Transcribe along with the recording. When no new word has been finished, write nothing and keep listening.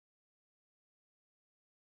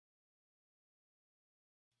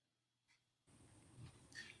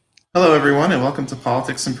Hello, everyone, and welcome to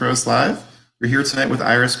Politics and Prose Live. We're here tonight with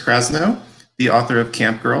Iris Krasnow, the author of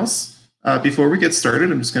Camp Girls. Before we get started,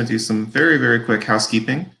 I'm just going to do some very, very quick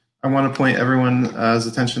housekeeping. I want to point everyone's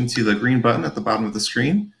attention to the green button at the bottom of the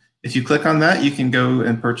screen. If you click on that, you can go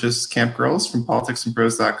and purchase Camp Girls from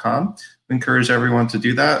politicsandprose.com. We encourage everyone to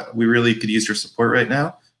do that. We really could use your support right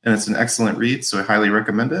now, and it's an excellent read, so I highly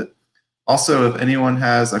recommend it. Also, if anyone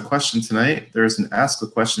has a question tonight, there's an Ask a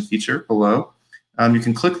Question feature below. You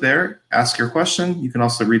can click there, ask your question. You can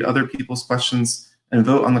also read other people's questions and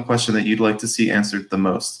vote on the question that you'd like to see answered the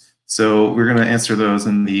most. So we're going to answer those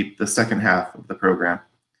in the second half of the program.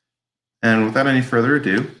 And without any further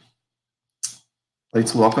ado, I'd like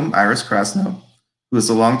to welcome Iris Krasnow, who is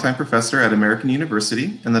a longtime professor at American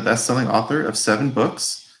University and the best-selling author of 7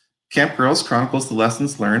 books. Camp Girls chronicles the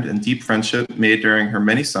lessons learned and deep friendship made during her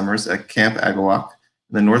many summers at Camp Agawak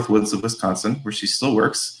in the North Woods of Wisconsin, where she still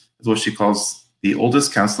works as what she calls the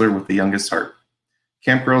oldest counselor with the youngest heart.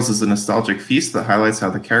 Camp Girls is a nostalgic feast that highlights how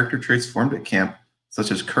the character traits formed at camp, such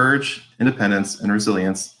as courage, independence, and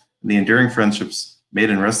resilience, and the enduring friendships made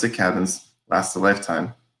in rustic cabins, last a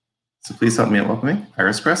lifetime. So please help me in welcoming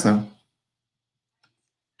Iris Krasnow.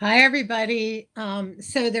 Hi, everybody.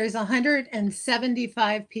 So there's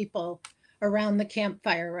 175 people around the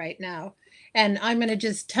campfire right now. And I'm going to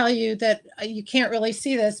just tell you that you can't really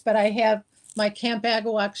see this, but I have my Camp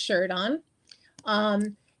Agawak shirt on.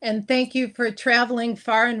 And thank you for traveling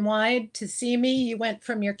far and wide to see me. You went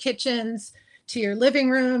from your kitchens to your living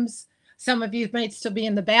rooms. Some of you might still be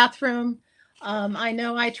in the bathroom. I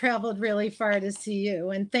know I traveled really far to see you.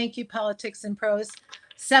 And thank you, Politics and Prose.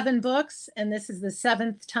 7 books, and this is the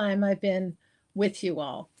 7th time I've been with you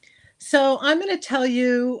all. So I'm going to tell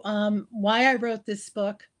you why I wrote this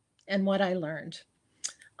book and what I learned.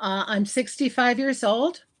 I'm 65 years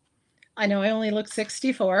old. I know I only look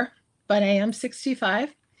 64. But I am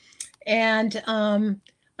 65, and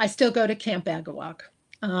I still go to Camp Agawak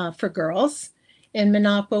for girls in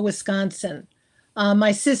Minocqua, Wisconsin.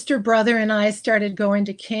 My sister, brother, and I started going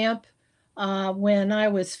to camp when I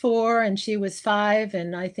was 4 and she was 5,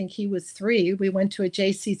 and I think he was 3. We went to a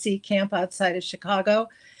JCC camp outside of Chicago,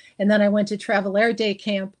 and then I went to Travel Air Day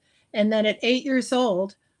Camp, and then at 8 years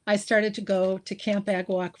old, I started to go to Camp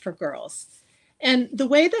Agawak for girls. And the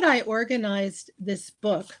way that I organized this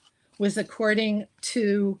book was according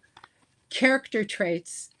to character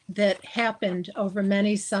traits that happened over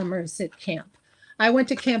many summers at camp. I went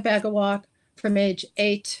to Camp Agawak from age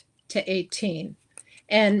 8 to 18.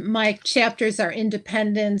 And my chapters are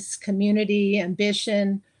independence, community,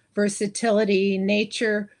 ambition, versatility,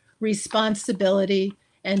 nature, responsibility,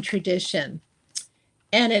 and tradition.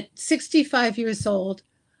 And at 65 years old,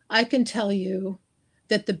 I can tell you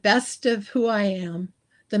that the best of who I am,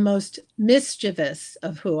 the most mischievous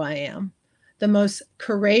of who I am, the most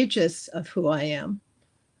courageous of who I am,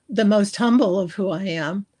 the most humble of who I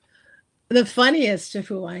am, the funniest of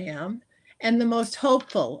who I am, and the most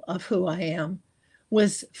hopeful of who I am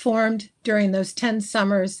was formed during those 10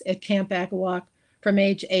 summers at Camp Agawak from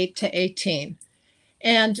age 8 to 18.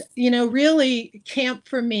 And, really camp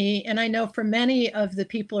for me, and I know for many of the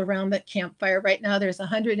people around that campfire right now, there's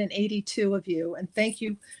 182 of you. And thank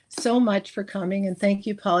you so much for coming. And thank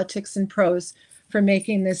you, Politics and Prose, for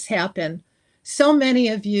making this happen. So many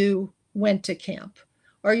of you went to camp,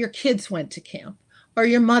 or your kids went to camp, or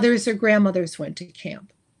your mothers or grandmothers went to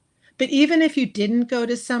camp. But even if you didn't go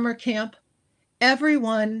to summer camp,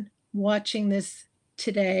 everyone watching this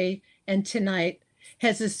today and tonight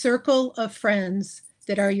has a circle of friends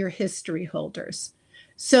that are your history holders.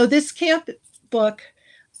 So this camp book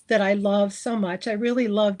that I love so much, I really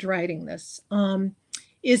loved writing this,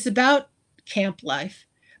 is about camp life,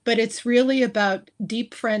 but it's really about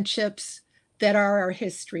deep friendships that are our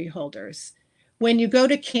history holders. When you go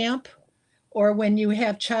to camp or when you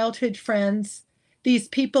have childhood friends, these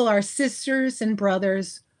people are sisters and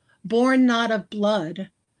brothers, born not of blood,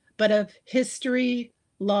 but of history,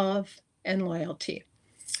 love, and loyalty.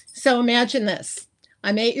 So imagine this.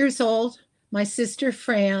 I'm 8 years old. My sister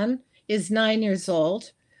Fran is 9 years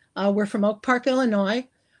old. We're from Oak Park, Illinois.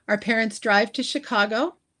 Our parents drive to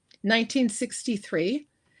Chicago, 1963,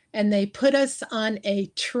 and they put us on a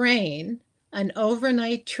train, an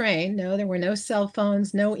overnight train. No, there were no cell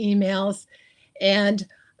phones, no emails. And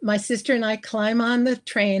my sister and I climb on the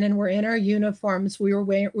train, and we're in our uniforms. We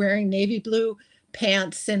were wearing navy blue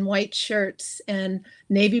pants and white shirts and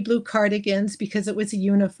navy blue cardigans because it was a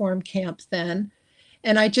uniform camp then.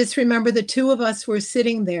 And I just remember the two of us were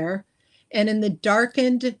sitting there, and in the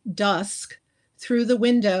darkened dusk through the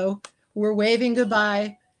window, we're waving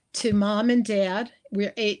goodbye to mom and dad.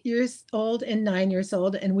 We're 8 years old and 9 years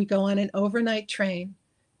old, and we go on an overnight train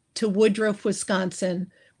to Woodruff,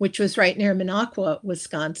 Wisconsin, which was right near Minocqua,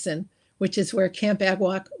 Wisconsin, which is where Camp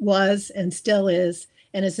Agawak was and still is,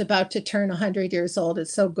 and is about to turn 100 years old.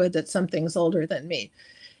 It's so good that something's older than me.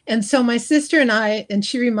 And so my sister and I, and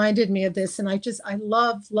she reminded me of this, and I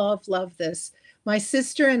love, love, love this. My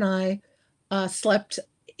sister and I slept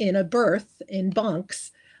in a berth in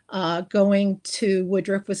bunks going to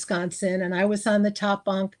Woodruff, Wisconsin, and I was on the top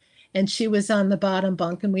bunk and she was on the bottom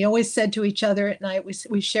bunk. And we always said to each other at night,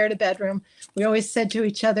 we shared a bedroom. We always said to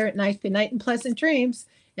each other at night, good night and pleasant dreams.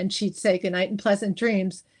 And she'd say, good night and pleasant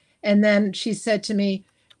dreams. And then she said to me,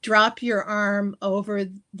 drop your arm over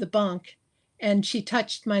the bunk. And she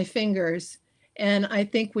touched my fingers. And I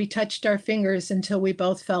think we touched our fingers until we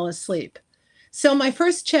both fell asleep. So my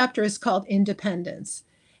first chapter is called Independence.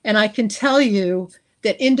 And I can tell you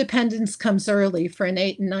that independence comes early for an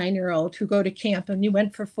 8 and 9-year-old who go to camp. And you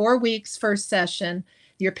went for 4 weeks, first session.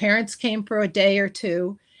 Your parents came for a day or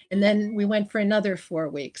two, and then we went for another 4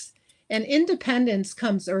 weeks. And independence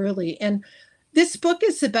comes early. And this book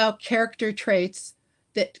is about character traits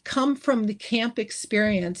that come from the camp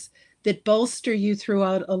experience that bolster you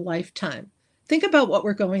throughout a lifetime. Think about what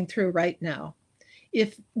we're going through right now.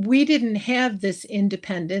 If we didn't have this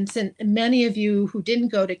independence, and many of you who didn't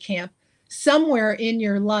go to camp, somewhere in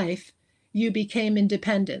your life, you became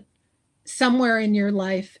independent. Somewhere in your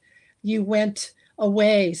life, you went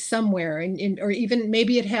away somewhere, or even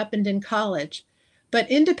maybe it happened in college. But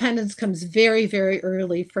independence comes very, very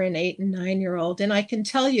early for an 8 and 9-year-old. And I can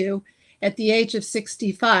tell you at the age of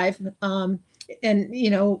 65,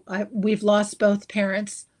 we've lost both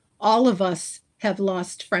parents. All of us have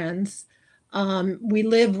lost friends. We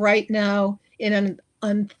live right now in an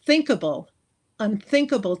unthinkable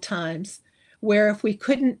times where if we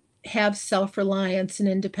couldn't have self-reliance and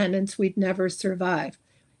independence, we'd never survive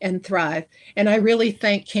and thrive. And I really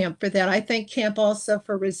thank camp for that. I thank camp also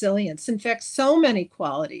for resilience. In fact, so many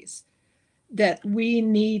qualities that we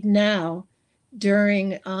need now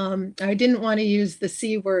during, I didn't want to use the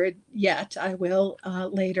C word yet. I will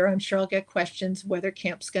later. I'm sure I'll get questions whether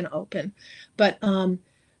camp's going to open. But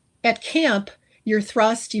at camp, you're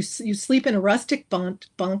thrust, you sleep in a rustic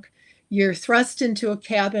bunk. You're thrust into a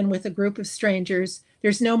cabin with a group of strangers.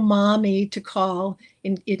 There's no mommy to call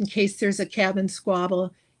in case there's a cabin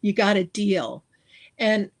squabble. You got to deal.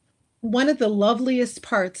 And one of the loveliest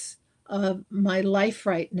parts of my life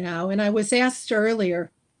right now, and I was asked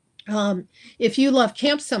earlier, if you love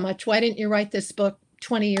camp so much, why didn't you write this book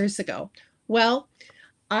 20 years ago? Well,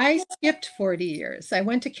 I skipped 40 years. I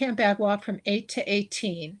went to Camp Agawak from 8 to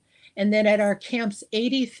 18. And then at our camp's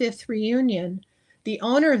 85th reunion, the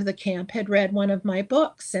owner of the camp had read one of my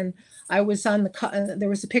books, and I was on there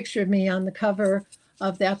was a picture of me on the cover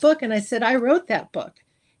of that book, and I said, I wrote that book.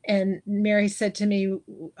 And Mary said to me,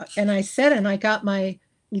 and I got my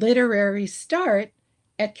literary start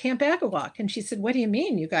at Camp Agawak. And she said, what do you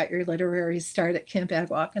mean you got your literary start at Camp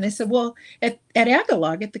Agawak? And I said, well, at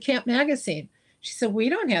Agalog, at the camp magazine. She said, we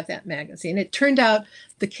don't have that magazine. It turned out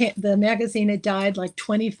the magazine had died like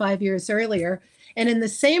 25 years earlier. And in the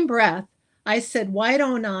same breath, I said, why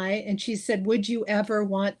don't I? And she said, would you ever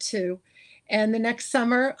want to? And the next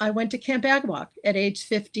summer, I went to Camp Agawak at age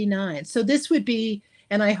 59. So this would be,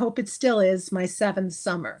 and I hope it still is, my 7th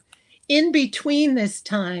summer. In between this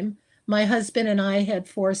time, my husband and I had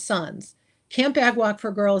 4 sons. Camp Agawak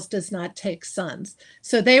for girls does not take sons.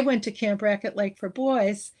 So they went to Camp Racket Lake for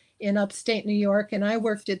boys in upstate New York, and I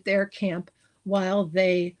worked at their camp while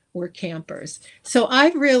they were campers. So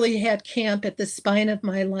I've really had camp at the spine of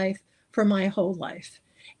my life for my whole life.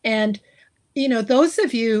 And, you know, those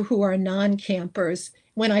of you who are non-campers,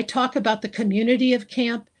 when I talk about the community of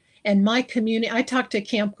camp and my community, I talk to a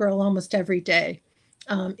camp girl almost every day.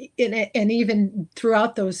 And even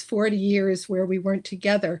throughout those 40 years where we weren't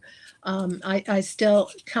together, I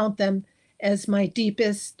still count them as my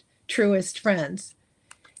deepest, truest friends.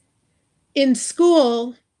 In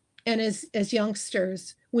school and as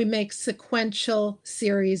youngsters, we make sequential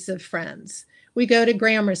series of friends. We go to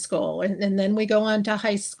grammar school and then we go on to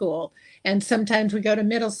high school, and sometimes we go to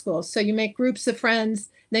middle school. So you make groups of friends,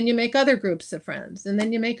 then you make other groups of friends, and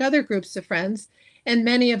then you make other groups of friends. And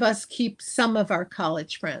many of us keep some of our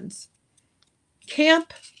college friends.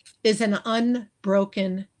 Camp is an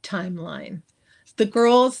unbroken timeline. The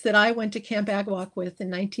girls that I went to Camp Agawak with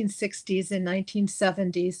in 1960s and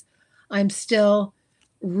 1970s, I'm still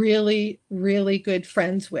really, really good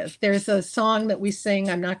friends with. There's a song that we sing.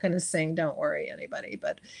 I'm not going to sing, don't worry, anybody,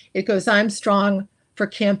 but it goes, I'm strong for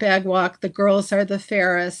Camp Agawak. The girls are the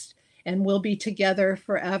fairest, and we'll be together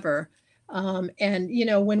forever. And, you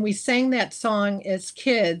know, when we sang that song as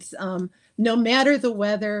kids, no matter the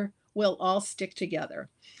weather, we'll all stick together.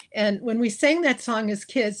 And when we sang that song as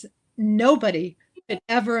kids, nobody could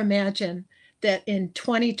ever imagine that in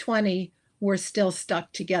 2020 we're still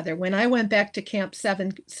stuck together. When I went back to camp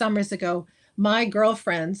 7 summers ago, my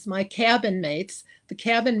girlfriends, my cabin mates, the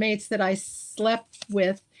cabin mates that I slept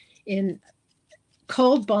with in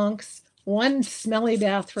cold bunks, one smelly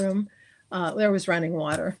bathroom. There was running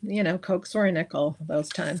water, Cokes were a nickel those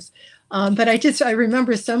times. But I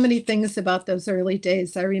remember so many things about those early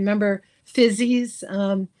days. I remember fizzies.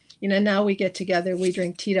 Now we get together, we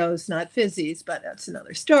drink Tito's, not fizzies, but that's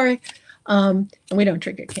another story. And we don't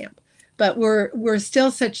drink at camp. But we're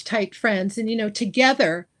still such tight friends. And,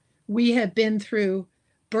 together we have been through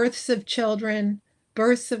births of children,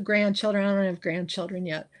 births of grandchildren. I don't have grandchildren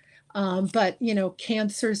yet. But,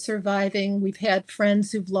 cancer surviving. We've had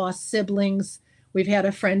friends who've lost siblings. We've had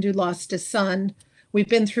a friend who lost a son. We've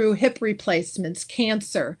been through hip replacements,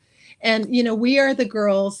 cancer. And, we are the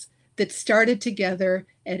girls that started together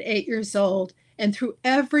at 8 years old. And through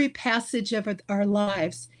every passage of our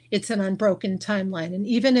lives, it's an unbroken timeline. And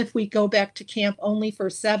even if we go back to camp only for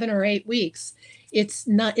 7 or 8 weeks, it's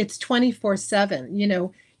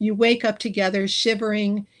 24/7. You wake up together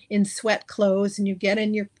shivering in sweat clothes, and you get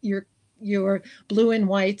in your blue and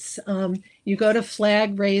whites. You go to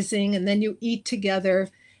flag raising, and then you eat together,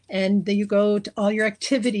 and then you go to all your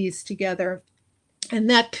activities together. And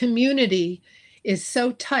that community is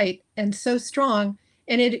so tight and so strong,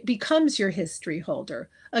 and it becomes your history holder.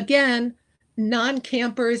 Again,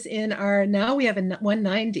 non-campers now we have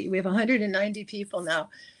 190. We have 190 people now.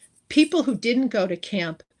 People who didn't go to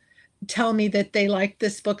camp tell me that they liked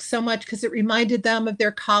this book so much because it reminded them of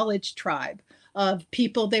their college tribe, of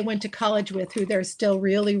people they went to college with who they're still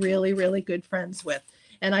really, really, really good friends with.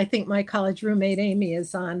 And I think my college roommate, Amy,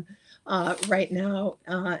 is on right now,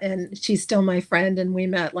 and she's still my friend, and we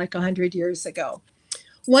met like 100 years ago.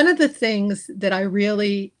 One of the things that I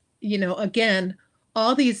really, again,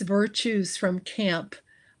 all these virtues from camp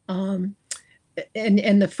and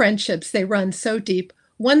the friendships, they run so deep.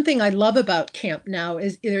 One thing I love about camp now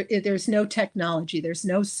is there's no technology. There's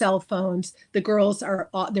no cell phones. The girls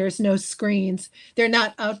there's no screens. They're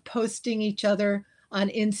not out posting each other on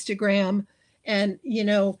Instagram. And,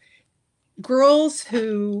 girls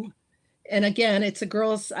who, and again, it's a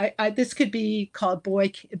girls, this could be called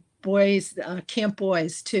boys, camp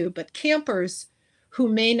boys too, but campers who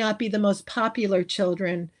may not be the most popular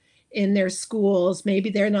children in their schools. Maybe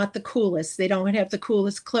they're not the coolest. They don't have the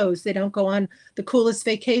coolest clothes. They don't go on the coolest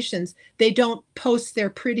vacations. They don't post their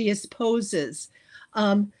prettiest poses.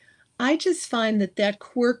 I just find that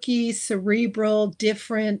quirky, cerebral,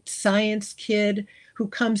 different science kid who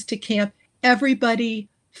comes to camp, everybody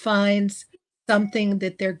finds something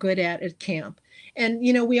that they're good at camp. And,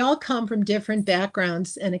 we all come from different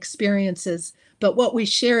backgrounds and experiences, but what we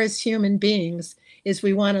share as human beings is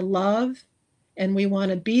we want to love, and we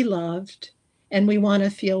want to be loved, and we want to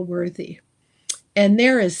feel worthy. And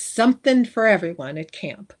there is something for everyone at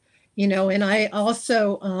camp, and I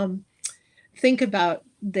also think about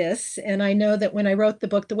this. And I know that when I wrote the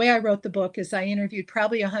book, the way I wrote the book is I interviewed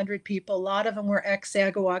probably 100 people. A lot of them were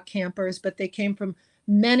ex-Agawak campers, but they came from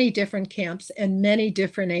many different camps and many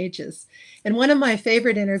different ages. And one of my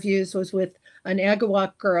favorite interviews was with an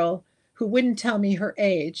Agawak girl who wouldn't tell me her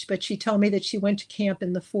age, but she told me that she went to camp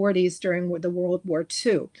in the 40s during the World War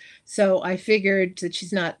II. So I figured that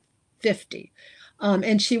she's not 50.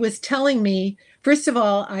 And she was telling me, first of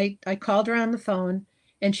all, I called her on the phone,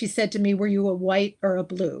 and she said to me, were you a white or a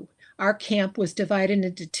blue? Our camp was divided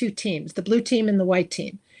into 2 teams, the blue team and the white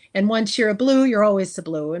team. And once you're a blue, you're always a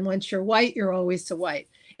blue. And once you're white, you're always a white.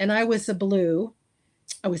 And I was a blue.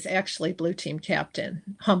 I was actually blue team captain,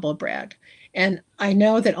 humble brag. And I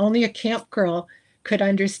know that only a camp girl could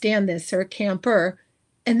understand this, or a camper.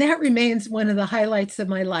 And that remains one of the highlights of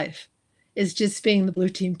my life, is just being the blue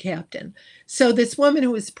team captain. So this woman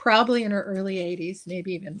who was probably in her early 80s,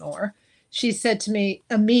 maybe even more, she said to me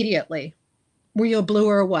immediately, were you a blue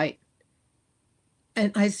or a white?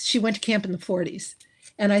 And she went to camp in the 40s.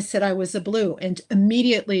 And I said I was a blue. And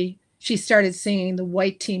immediately she started singing the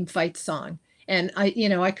white team fight song. And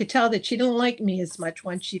I could tell that she didn't like me as much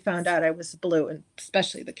once she found out I was blue, and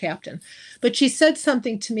especially the captain. But she said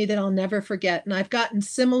something to me that I'll never forget. And I've gotten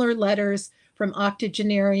similar letters from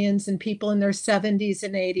octogenarians and people in their 70s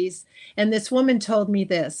and 80s. And this woman told me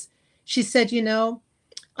this. She said,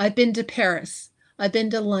 I've been to Paris. I've been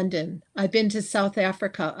to London. I've been to South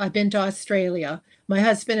Africa. I've been to Australia. My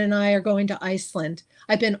husband and I are going to Iceland.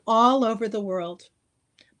 I've been all over the world.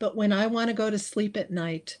 But when I want to go to sleep at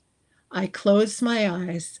night, I close my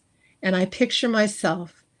eyes and I picture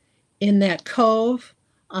myself in that cove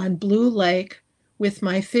on Blue Lake with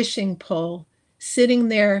my fishing pole, sitting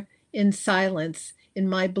there in silence in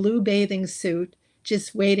my blue bathing suit,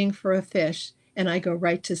 just waiting for a fish, and I go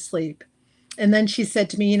right to sleep. And then she said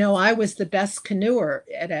to me, I was the best canoeer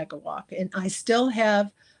at Agawak, and I still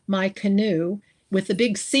have my canoe with a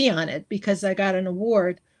big C on it because I got an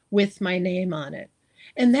award with my name on it.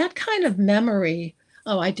 And that kind of memory,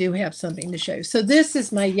 oh, I do have something to show you. So this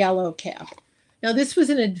is my yellow cap. Now, this was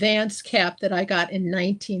an advanced cap that I got in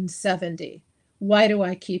 1970. Why do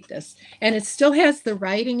I keep this? And it still has the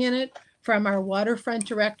writing in it from our waterfront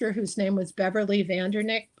director, whose name was Beverly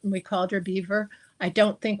Vandernick, and we called her Beaver. I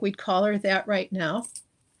don't think we'd call her that right now.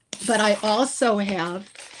 But I also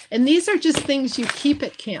have, and these are just things you keep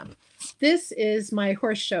at camp. This is my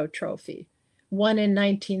horse show trophy, won in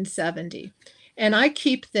 1970. And I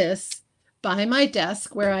keep this by my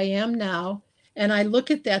desk where I am now. And I look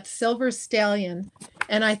at that silver stallion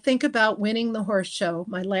and I think about winning the horse show,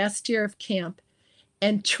 my last year of camp,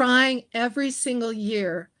 and trying every single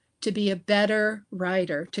year to be a better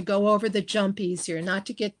rider, to go over the jump easier, not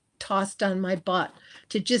to get tossed on my butt,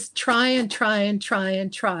 to just try and try and try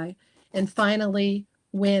and try, and finally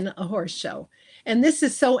win a horse show. And this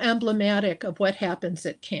is so emblematic of what happens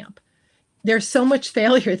at camp. There's so much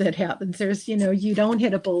failure that happens. There's, you don't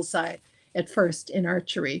hit a bullseye at first in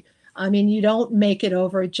archery. I mean, you don't make it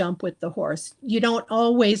over a jump with the horse. You don't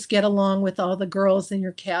always get along with all the girls in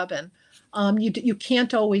your cabin. You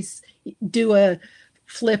can't always do a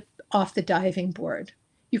flip off the diving board.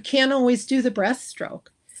 You can't always do the breaststroke.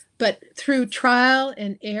 But through trial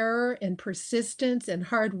and error and persistence and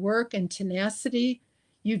hard work and tenacity,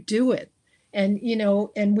 you do it. And,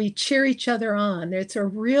 and we cheer each other on. It's a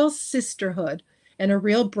real sisterhood and a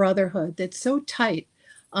real brotherhood that's so tight.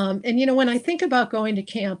 And, when I think about going to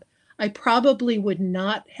camp, I probably would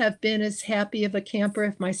not have been as happy of a camper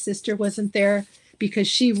if my sister wasn't there, because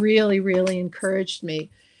she really, really encouraged me.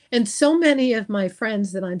 And so many of my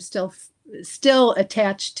friends that I'm still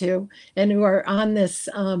attached to and who are on this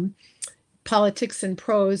Politics and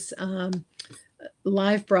Prose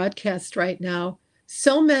live broadcast right now,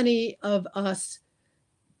 so many of us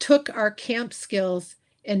took our camp skills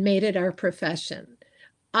and made it our profession.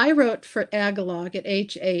 I wrote for Agalog at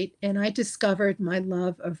age 8, and I discovered my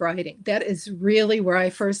love of writing. That is really where I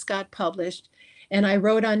first got published. And I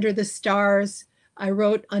wrote under the stars. I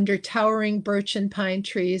wrote under towering birch and pine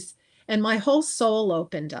trees, and my whole soul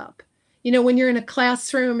opened up. When you're in a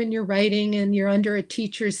classroom and you're writing and you're under a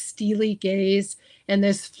teacher's steely gaze and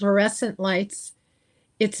there's fluorescent lights,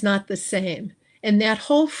 it's not the same. And that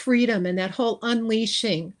whole freedom and that whole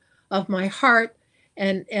unleashing of my heart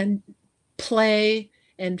and play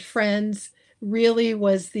and friends really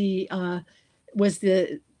was the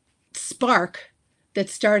spark that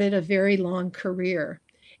started a very long career.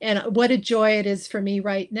 And what a joy it is for me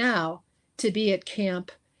right now to be at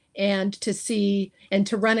camp and to see and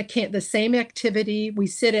to run the same activity. We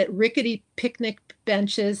sit at rickety picnic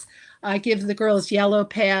benches. I give the girls yellow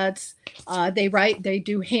pads. They write, they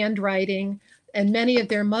do handwriting. And many of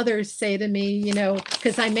their mothers say to me,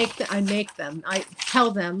 because I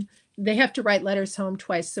tell them they have to write letters home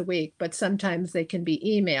twice a week, but sometimes they can be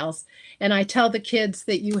emails. And I tell the kids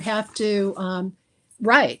that you have to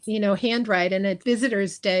write, handwrite. And at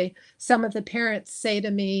Visitors Day, some of the parents say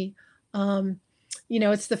to me,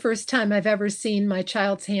 it's the first time I've ever seen my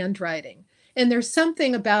child's handwriting. And there's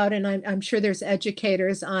something about, and I'm sure there's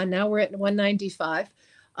educators on, now we're at 195,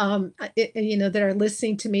 that are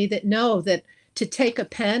listening to me that know that to take a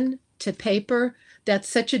pen to paper, that's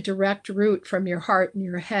such a direct route from your heart and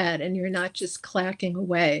your head, and you're not just clacking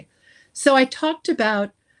away. So I talked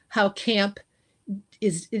about how camp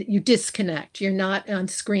is, you disconnect. You're not on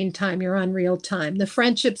screen time, you're on real time. The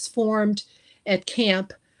friendships formed at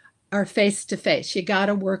camp are face to face. You got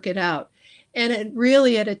to work it out. And it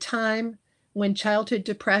really, at a time when childhood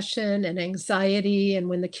depression and anxiety, and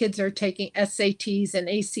when the kids are taking SATs and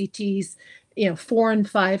ACTs, 4 and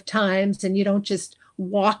 5 times, and you don't just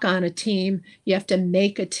walk on a team, you have to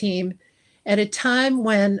make a team. At a time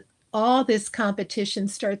when all this competition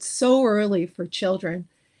starts so early for children,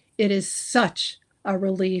 it is such a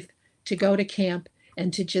relief to go to camp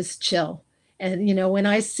and to just chill. And,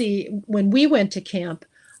 when we went to camp,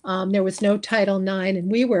 there was no Title IX,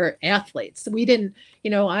 and we were athletes. We didn't,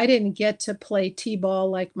 I didn't get to play t-ball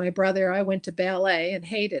like my brother. I went to ballet and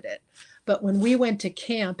hated it. But when we went to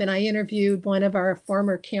camp, and I interviewed one of our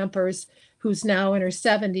former campers who's now in her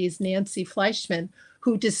 70s, Nancy Fleischman,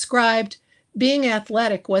 who described being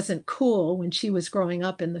athletic wasn't cool when she was growing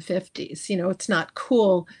up in the 50s. It's not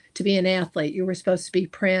cool to be an athlete. You were supposed to be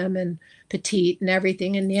prim and petite and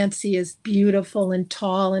everything. And Nancy is beautiful and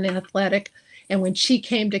tall and athletic. And when she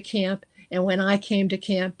came to camp And when I came to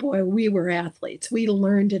camp, boy, we were athletes. We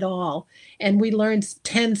learned it all. And we learned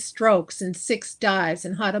 10 strokes and 6 dives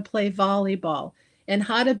and how to play volleyball and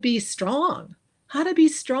how to be strong, how to be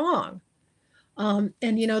strong. And,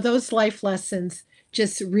 you know, those life lessons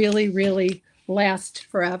just really, really last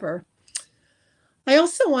forever. I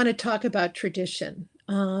also want to talk about tradition.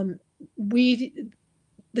 We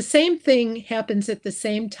the same thing happens at the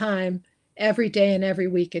same time every day and every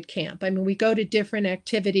week at camp. I mean, we go to different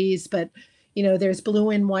activities, but you know, there's blue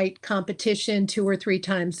and white competition 2 or 3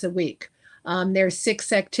 times a week. There's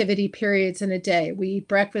 6 activity periods in a day. We eat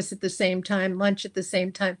breakfast at the same time, lunch at the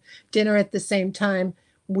same time, dinner at the same time.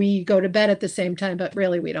 We go to bed at the same time, but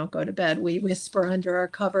really we don't go to bed. We whisper under our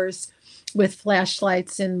covers with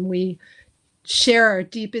flashlights and we share our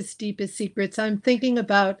deepest, deepest secrets. I'm thinking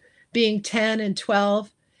about being 10 and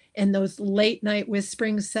 12 and those late night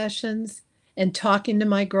whispering sessions and talking to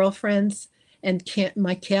my girlfriends and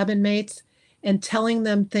my cabin mates and telling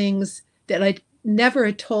them things that I never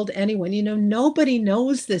had told anyone. You know, nobody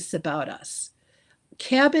knows this about us.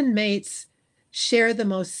 Cabin mates share the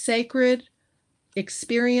most sacred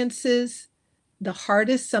experiences, the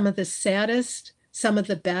hardest, some of the saddest, some of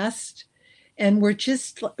the best. And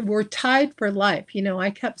we're tied for life. You know,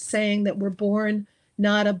 I kept saying that we're born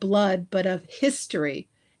not of blood, but of history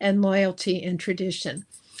and loyalty and tradition.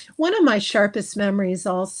 One of my sharpest memories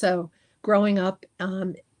also growing up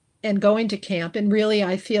and going to camp, and really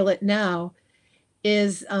I feel it now,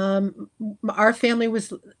 is our family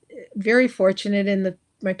was very fortunate in that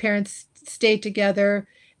my parents stayed together.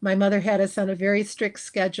 My mother had us on a very strict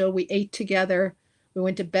schedule. We ate together. We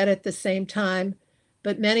went to bed at the same time.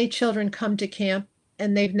 But many children come to camp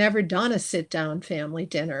and they've never done a sit down family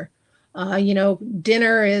dinner. You know,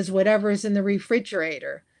 dinner is whatever's in the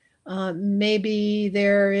refrigerator. Maybe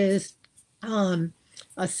there is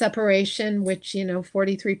a separation, which, you know,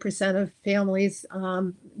 43% of families,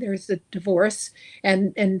 there's a divorce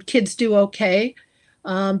and kids do okay.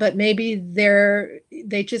 But maybe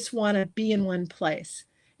they just want to be in one place.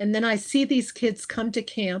 And then I see these kids come to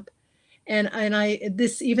camp and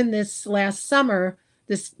this last summer,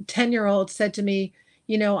 this 10-year-old said to me,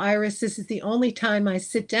 you know, Iris, this is the only time I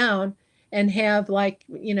sit down and have like,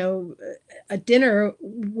 you know, a dinner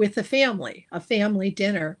with a family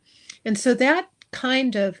dinner. And so that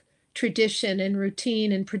kind of tradition and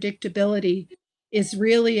routine and predictability is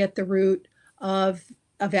really at the root of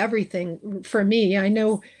everything for me. I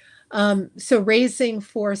know, so raising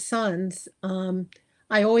 4 sons,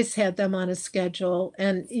 I always had them on a schedule.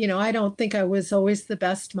 And, you know, I don't think I was always the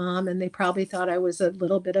best mom, and they probably thought I was a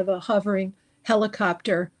little bit of a hovering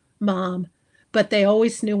helicopter mom, but they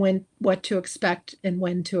always knew what to expect and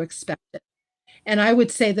when to expect it. And I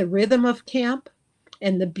would say the rhythm of camp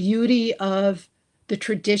and the beauty of the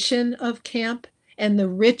tradition of camp and the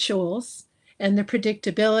rituals and the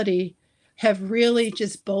predictability have really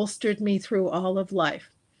just bolstered me through all of life.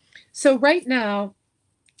 So right now,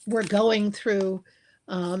 we're going through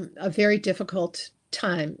a very difficult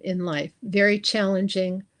time in life, very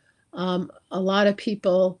challenging. A lot of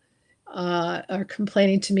people are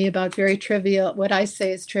complaining to me about very trivial, what I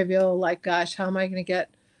say is trivial, like, gosh, how am I going to get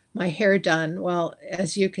my hair done? Well,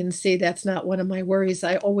 as you can see, that's not one of my worries.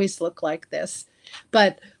 I always look like this.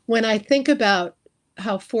 But when I think about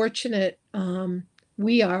how fortunate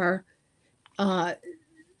we are,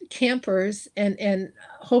 campers, and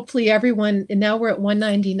hopefully everyone, and now we're at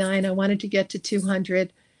 199, I wanted to get to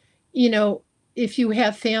 200. You know, if you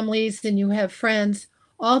have families and you have friends,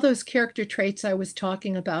 all those character traits I was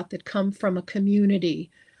talking about that come from a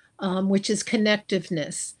community, which is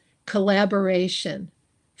connectiveness, collaboration,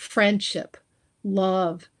 friendship,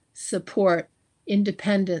 love, support,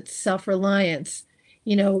 independence, self-reliance,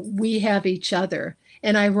 you know, we have each other.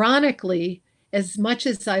 And ironically, as much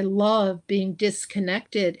as I love being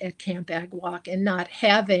disconnected at Camp Agawak and not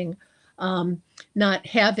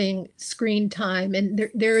having screen time, and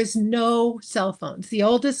there is no cell phones. The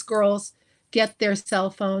oldest girls get their cell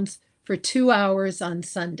phones for 2 hours on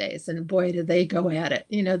Sundays, and boy, do they go at it.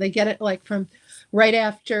 You know, they get it like from right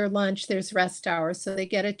after lunch, there's rest hour, so they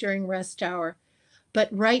get it during rest hour. But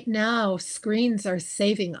right now, screens are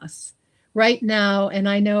saving us. Right now, and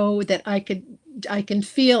I know that I can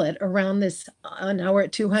feel it around this, now we're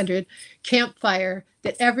at 200 campfire,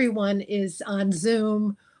 that everyone is on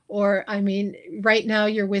Zoom, or I mean, right now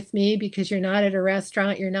you're with me because you're not at a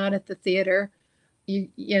restaurant, you're not at the theater, you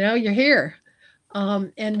know, you're here.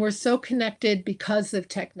 And we're so connected because of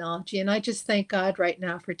technology. And I just thank God right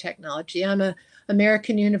now for technology. I'm a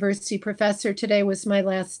American University professor. Today was my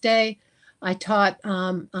last day. I taught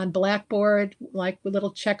on Blackboard, like a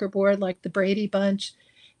little checkerboard, like the Brady Bunch.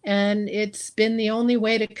 And it's been the only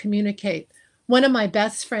way to communicate. One of my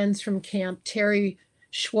best friends from camp, Terry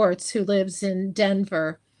Schwartz, who lives in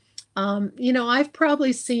Denver, I've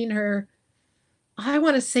probably seen her, I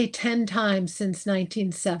want to say 10 times since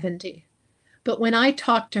 1970. But when I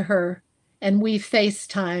talk to her and we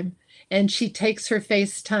FaceTime, and she takes her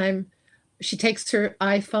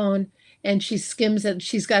iPhone and she skims it.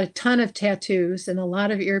 She's got a ton of tattoos and a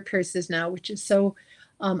lot of ear piercings now, which is so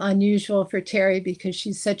unusual for Terry because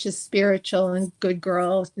she's such a spiritual and good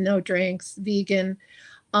girl, no drinks, vegan.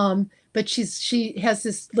 But she has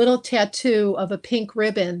this little tattoo of a pink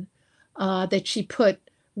ribbon that she put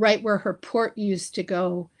right where her port used to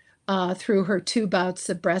go through her 2 bouts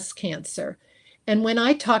of breast cancer. And when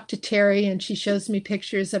I talk to Terry and she shows me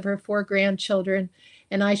pictures of her 4 grandchildren,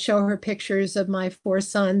 and I show her pictures of my 4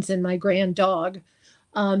 sons and my grand dog,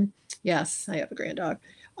 yes, I have a grand dog,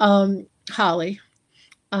 Holly.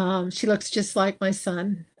 She looks just like my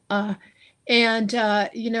son. When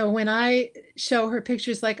I show her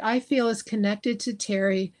pictures, like I feel as connected to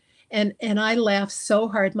Terry, and I laugh so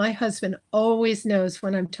hard. My husband always knows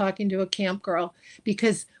when I'm talking to a camp girl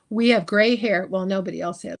because we have gray hair. Well, nobody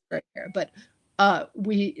else has gray hair, but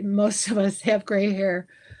most of us have gray hair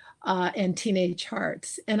and teenage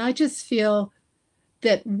hearts. And I just feel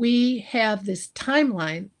that we have this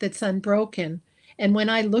timeline that's unbroken. And when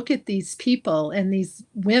I look at these people and these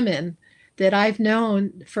women that I've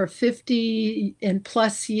known for 50 and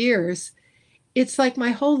plus years, it's like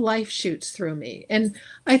my whole life shoots through me. And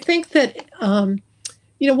I think that,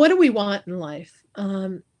 what do we want in life?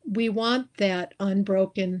 We want that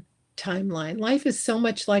unbroken timeline. Life is so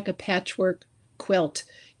much like a patchwork quilt.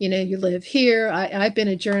 You live here. I've been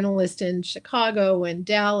a journalist in Chicago and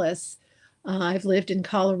Dallas. I've lived in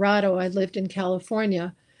Colorado. I've lived in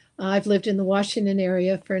California. I've lived in the Washington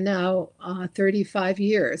area for now 35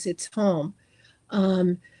 years. It's home.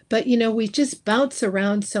 But we just bounce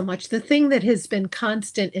around so much. The thing that has been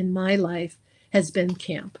constant in my life has been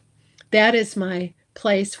camp. That is my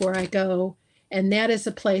place where I go, and that is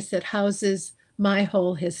a place that houses my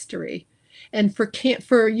whole history. And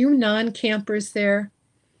for you non-campers there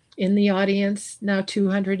in the audience, now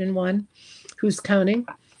 201, who's counting,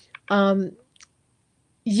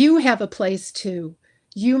 you have a place too.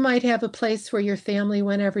 You might have a place where your family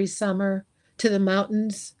went every summer, to the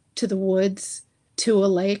mountains, to the woods, to a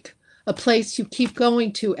lake, a place you keep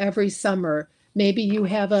going to every summer. Maybe you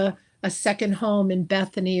have a second home in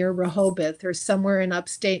Bethany or Rehoboth or somewhere in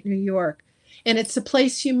upstate New York. And it's a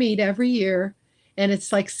place you meet every year, and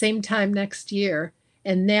it's like same time next year.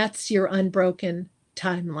 And that's your unbroken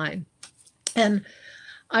timeline. And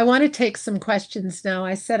I want to take some questions now.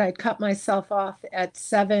 I said I'd cut myself off at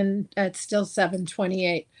still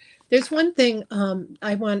 7:28. There's one thing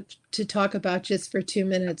I want to talk about just for 2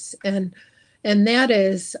 minutes, and that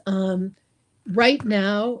is right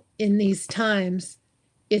now in these times,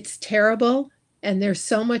 it's terrible and there's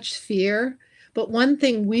so much fear. But one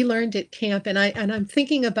thing we learned at camp, and I'm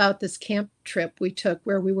thinking about this camp trip we took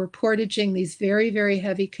where we were portaging these very, very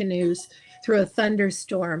heavy canoes through a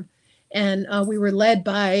thunderstorm. And we were led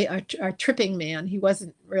by our tripping man. He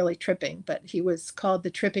wasn't really tripping, but he was called the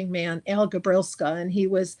tripping man, Al Gabrilska. And he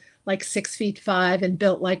was like 6'5" and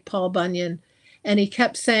built like Paul Bunyan. And he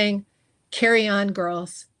kept saying, "Carry on,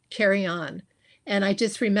 girls, carry on." And I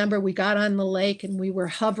just remember we got on the lake and we were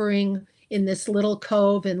hovering in this little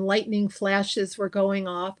cove and lightning flashes were going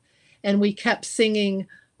off. And we kept singing,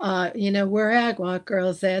 "We're Agawak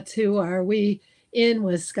girls, that's who are we in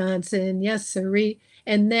Wisconsin, yes sirree."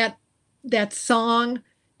 And that song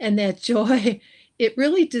and that joy, it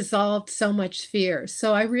really dissolved so much fear.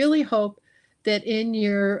 So I really hope that in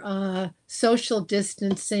your social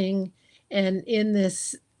distancing and in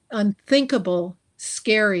this unthinkable,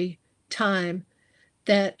 scary time,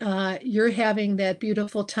 that you're having that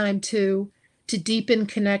beautiful time to deepen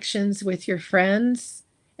connections with your friends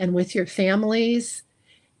and with your families,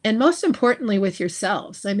 and most importantly, with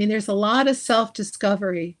yourselves. I mean, there's a lot of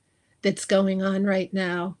self-discovery that's going on right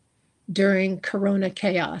now during Corona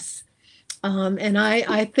chaos. And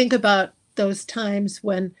I think about those times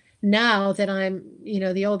when, now that I'm,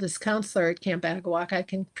 the oldest counselor at Camp Agawak, I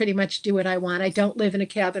can pretty much do what I want. I don't live in a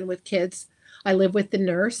cabin with kids. I live with the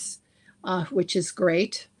nurse, which is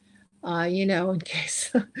great, in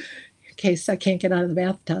case I can't get out of the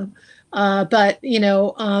bathtub.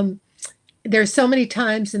 There's so many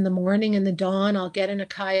times in the morning and the dawn, I'll get in a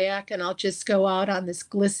kayak and I'll just go out on this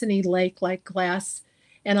glistening lake like glass,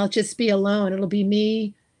 and I'll just be alone. It'll be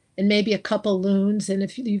me and maybe a couple loons. And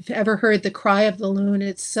if you've ever heard the cry of the loon,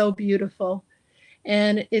 it's so beautiful.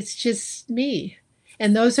 And it's just me.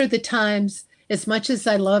 And those are the times, as much as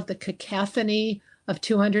I love the cacophony of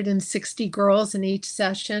 260 girls in each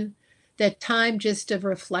session. That time just of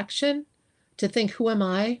reflection to think, who am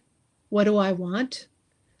I? What do I want?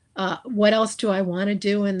 What else do I want to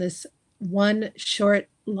do in this one short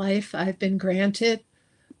life I've been granted?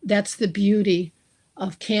 That's the beauty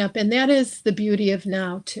of camp. And that is the beauty of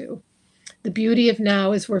now, too. The beauty of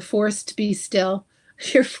now is we're forced to be still.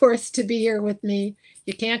 You're forced to be here with me.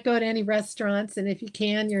 You can't go to any restaurants. And if you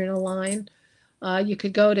can, you're in a line. You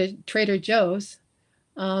could go to Trader Joe's.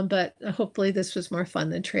 But hopefully this was more fun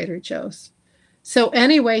than Trader Joe's. So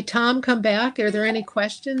anyway, Tom, come back. Are there any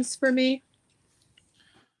questions for me?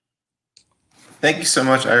 Thank you so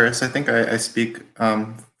much, Iris. I think I speak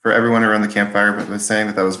for everyone around the campfire, but was saying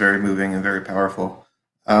that that was very moving and very powerful.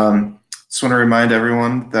 Just want to remind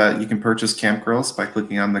everyone that you can purchase Camp Girls by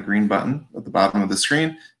clicking on the green button at the bottom of the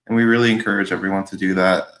screen, and we really encourage everyone to do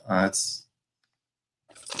that. It's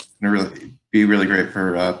going to be really great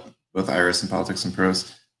for both Iris and Politics and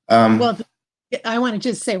Prose. Well, I want to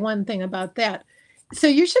just say one thing about that. So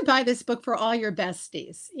you should buy this book for all your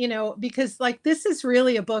besties, because like this is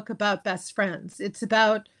really a book about best friends. It's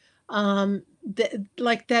about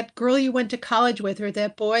like that girl you went to college with, or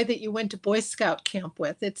that boy that you went to Boy Scout camp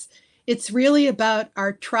with. It's really about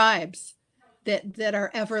our tribes that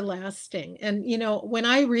are everlasting. And when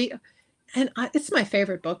I read, it's my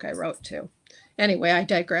favorite book I wrote too. Anyway, I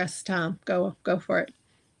digress. Tom, go for it.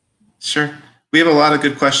 Sure. We have a lot of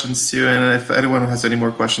good questions too, and if anyone has any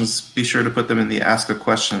more questions, be sure to put them in the Ask a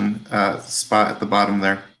Question spot at the bottom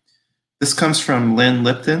there. This comes from Lynn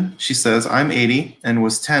Lipton. She says, I'm 80 and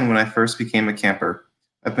was 10 when I first became a camper.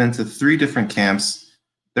 I've been to 3 different camps.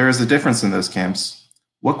 There is a difference in those camps.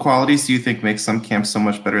 What qualities do you think make some camps so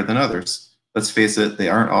much better than others? Let's face it, they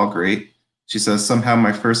aren't all great. She says, somehow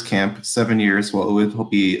my first camp, 7 years, will always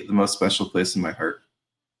be the most special place in my heart.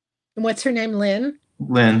 And what's her name, Lynn?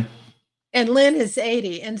 Lynn. And Lynn is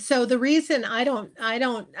 80. And so the reason I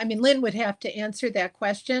mean, Lynn would have to answer that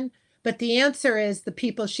question, but the answer is the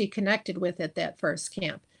people she connected with at that first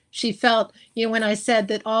camp. She felt, when I said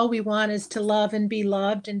that all we want is to love and be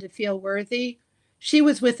loved and to feel worthy, she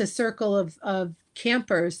was with a circle of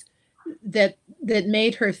campers that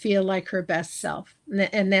made her feel like her best self.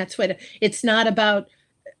 And that's what, it's not about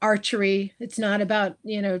archery. It's not about,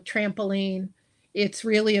 trampoline. It's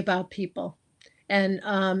really about people. And,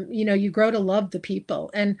 you grow to love the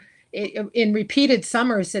people. And in repeated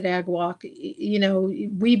summers at Agawak,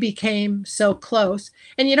 we became so close.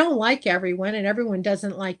 And you don't like everyone, and everyone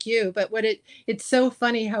doesn't like you. But it's so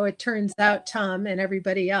funny how it turns out, Tom and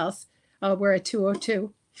everybody else, we're at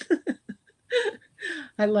 202.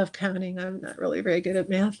 I love counting. I'm not really very good at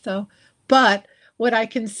math, though. But what I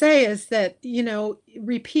can say is that, the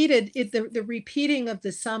repeating of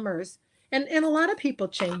the summers, and a lot of people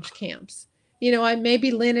change camps.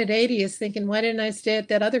 Maybe Lynn at 80 is thinking, why didn't I stay at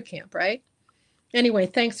that other camp, right? Anyway,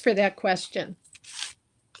 thanks for that question.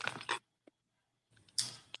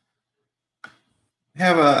 We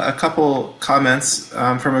have a couple comments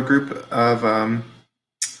from a group of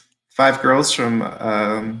 5 girls from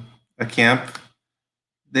a camp.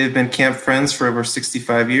 They've been camp friends for over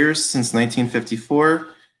 65 years, since 1954,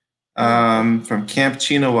 from Camp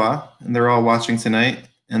Chinawa, and they're all watching tonight,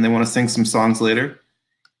 and they want to sing some songs later.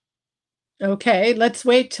 Okay, let's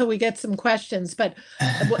wait till we get some questions. But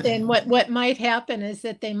and what might happen is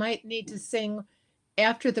that they might need to sing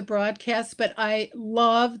after the broadcast. But I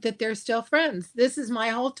love that they're still friends. This is my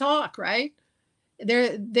whole talk, right?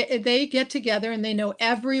 They get together and they know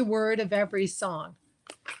every word of every song.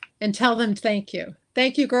 And tell them thank you.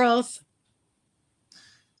 Thank you, girls.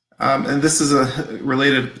 And this is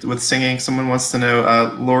related with singing. Someone wants to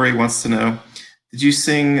know, Lori wants to know, did you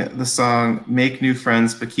sing the song Make New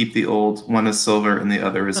Friends But Keep the Old? One is silver and the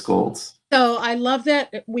other is gold. So I love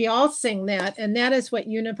that. We all sing that. And that is what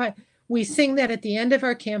unifies. We sing that at the end of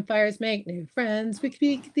our campfires. Make new friends but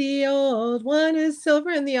keep the old. One is silver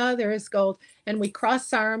and the other is gold. And we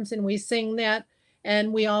cross arms and we sing that.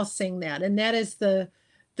 And we all sing that. And that is the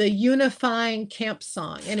unifying camp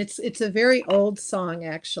song. And it's a very old song,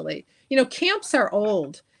 actually. Camps are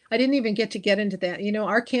old. I didn't even get into that.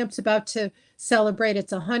 Our camp's about to celebrate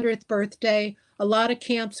its 100th birthday. A lot of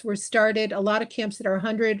camps that are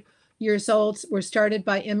 100 years old were started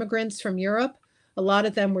by immigrants from Europe. A lot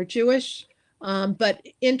of them were Jewish. But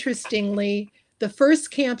interestingly, the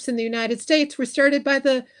first camps in the United States were started by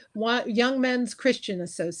the Young Men's Christian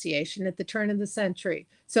Association at the turn of the century.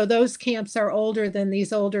 So those camps are older than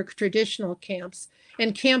these older traditional camps.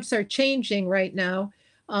 And camps are changing right now,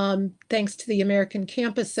 thanks to the American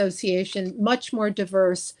Camp Association, much more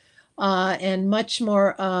diverse and much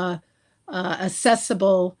more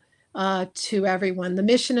accessible to everyone. The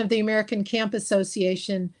mission of the American Camp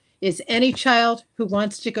Association is any child who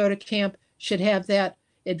wants to go to camp should have that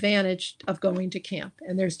advantage of going to camp.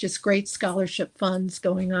 And there's just great scholarship funds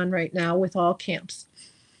going on right now with all camps.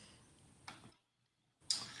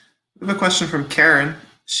 We have a question from Karen.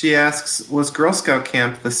 She asks, was Girl Scout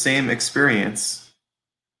camp the same experience?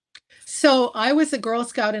 So I was a Girl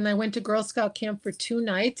Scout and I went to Girl Scout camp for 2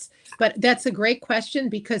 nights, but that's a great question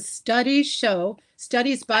because studies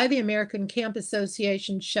by the American Camp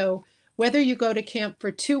Association show whether you go to camp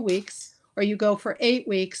for 2 weeks or you go for 8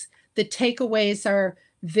 weeks, the takeaways are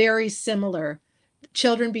very similar.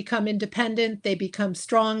 Children become independent, they become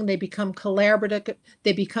strong, they become collaborative,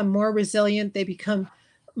 they become more resilient, they become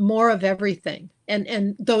more of everything.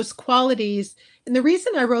 And those qualities, and the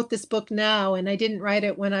reason I wrote this book now, and I didn't write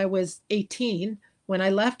it when I was 18, when I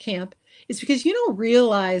left camp, is because you don't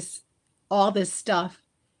realize all this stuff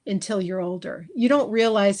until you're older. You don't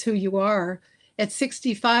realize who you are. At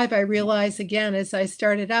 65, I realize again, as I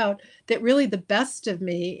started out, that really the best of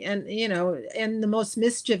me and, and the most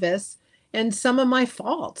mischievous and some of my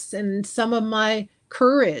faults and some of my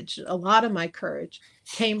courage, a lot of my courage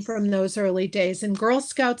came from those early days. And Girl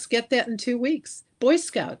Scouts get that in 2 weeks. Boy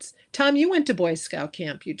Scouts. Tom, you went to Boy Scout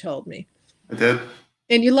camp, you told me. I did.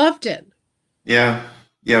 And you loved it. Yeah.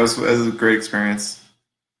 Yeah, it was a great experience.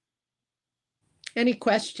 Any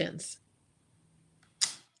questions?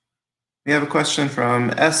 We have a question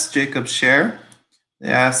from S. Jacob Scher. They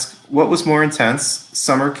ask, what was more intense,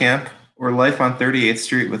 summer camp or life on 38th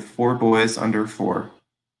Street with 4 boys under 4?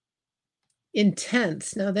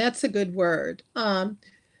 Intense. Now that's a good word.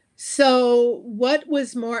 So what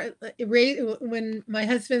was more, when my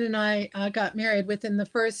husband and I got married, within the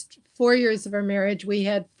first 4 years of our marriage, we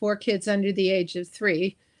had 4 kids under the age of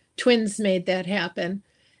 3. Twins made that happen.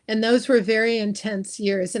 And those were very intense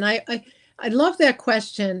years. And I love that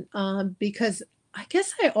question because I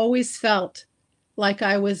guess I always felt like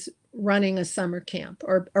I was running a summer camp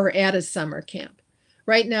or at a summer camp.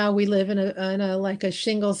 Right now we live in a like a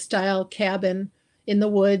shingle style cabin in the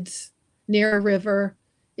woods near a river.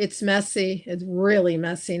 It's messy. It's really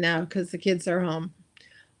messy now because the kids are home.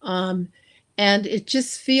 And it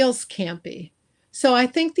just feels campy. So I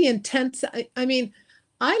think the intense, I mean,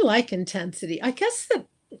 I like intensity. I guess that,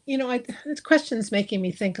 this question's making me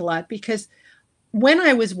think a lot because when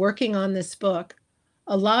I was working on this book,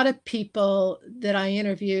 a lot of people that I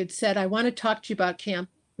interviewed said, I want to talk to you about camp.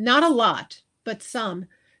 Not a lot, but some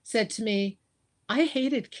said to me, I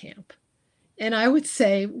hated camp. And I would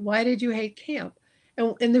say, why did you hate camp?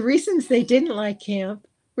 And the reasons they didn't like camp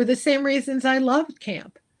were the same reasons I loved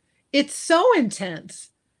camp. It's so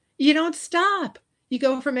intense. You don't stop. You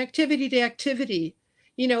go from activity to activity.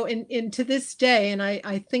 And to this day, and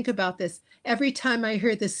I think about this, every time I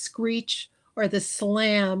hear the screech or the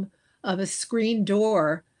slam of a screen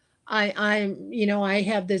door, I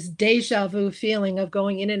have this deja vu feeling of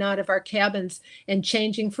going in and out of our cabins and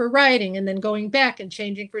changing for riding and then going back and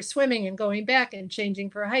changing for swimming and going back and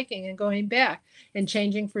changing for hiking and going back and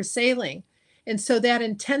changing for sailing. And so that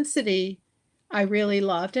intensity I really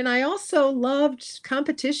loved. And I also loved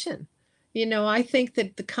competition. I think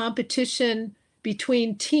that the competition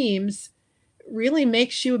between teams really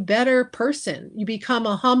makes you a better person. You become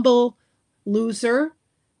a humble loser,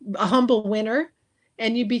 a humble winner,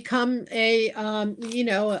 and you become a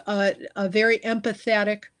very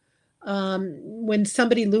empathetic when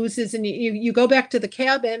somebody loses and you go back to the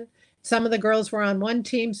cabin. Some of the girls were on one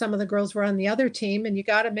team, some of the girls were on the other team, and you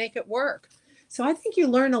got to make it work. So I think you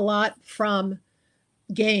learn a lot from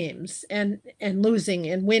games and losing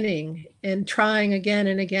and winning and trying again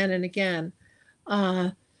and again and again.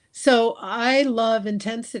 So I love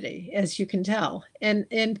intensity, as you can tell,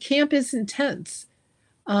 and camp is intense.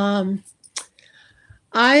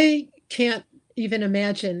 I can't even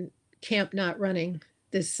imagine camp not running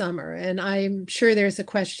this summer, and I'm sure there's a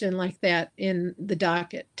question like that in the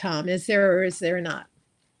docket. Tom, is there or is there not?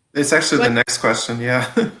 It's actually the next question,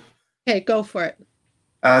 yeah. Okay, go for it.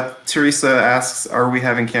 Teresa asks, are we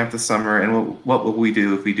having camp this summer, and what will we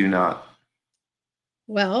do if we do not?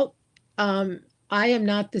 Well, I am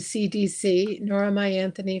not the CDC, nor am I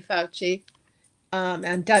Anthony Fauci,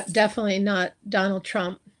 and definitely not Donald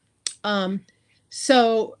Trump.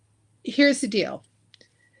 So here's the deal.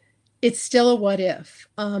 It's still a what if.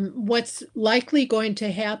 What's likely going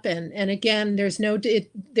to happen, and again,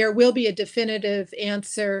 there will be a definitive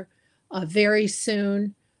answer very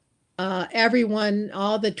soon. Everyone,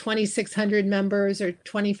 all the 2,600 members or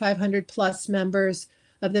 2,500 plus members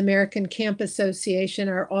of the American Camp Association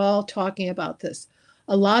are all talking about this.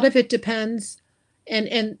 A lot of it depends,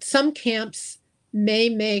 and some camps may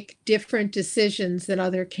make different decisions than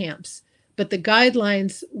other camps, but the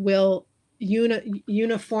guidelines will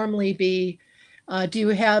uniformly be, do you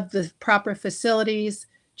have the proper facilities?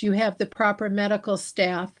 Do you have the proper medical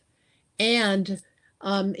staff? And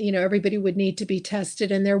everybody would need to be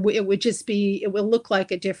tested, and it would just be, it will look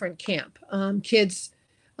like a different camp. Kids,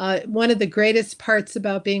 one of the greatest parts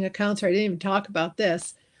about being a counselor, I didn't even talk about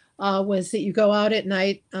this, was that you go out at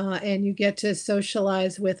night and you get to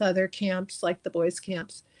socialize with other camps, like the boys'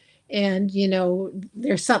 camps. And,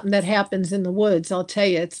 there's something that happens in the woods. I'll tell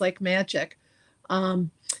you, it's like magic.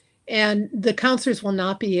 And the counselors will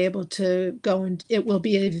not be able to go, and it would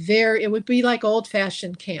be like old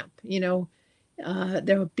fashioned camp.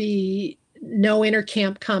 There will be no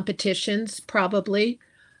inter-camp competitions, probably.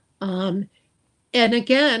 And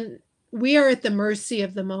again, we are at the mercy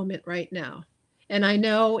of the moment right now. And I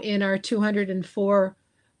know in our 204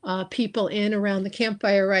 people in around the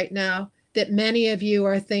campfire right now that many of you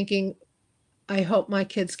are thinking, I hope my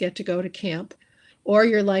kids get to go to camp. Or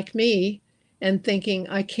you're like me and thinking,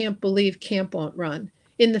 I can't believe camp won't run.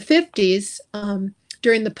 In the 50s,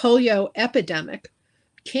 during the polio epidemic,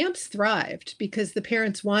 camps thrived because the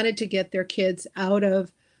parents wanted to get their kids out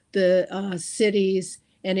of the cities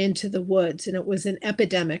and into the woods. And it was an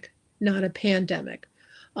epidemic, not a pandemic.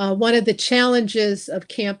 One of the challenges of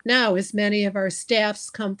camp now is many of our staffs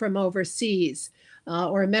come from overseas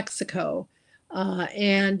or Mexico.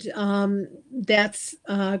 And that's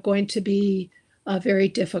going to be very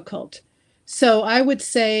difficult. So I would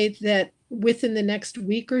say that within the next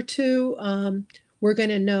week or two, we're going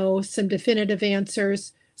to know some definitive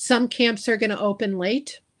answers. Some camps are going to open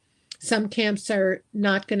late. Some camps are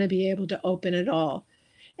not going to be able to open at all.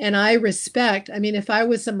 And I respect, if I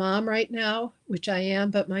was a mom right now, which I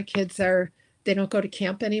am, but my kids they don't go to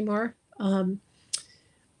camp anymore.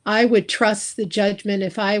 I would trust the judgment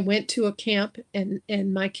if I went to a camp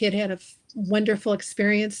and my kid had a wonderful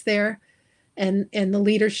experience there, and the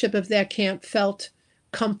leadership of that camp felt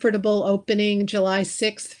comfortable opening July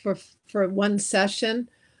 6th for one session,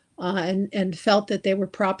 and felt that they were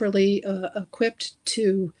properly equipped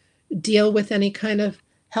to deal with any kind of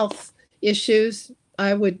health issues,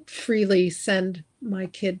 I would freely send my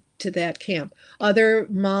kid to that camp. Other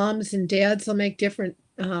moms and dads will make different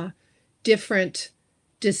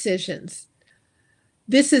decisions.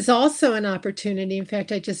 This is also an opportunity. In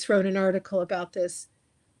fact, I just wrote an article about this.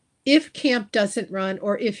 If camp doesn't run,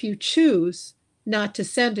 or if you choose not to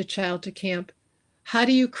send a child to camp, how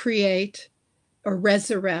do you create or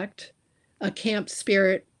resurrect a camp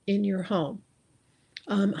spirit in your home?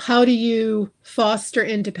 How do you foster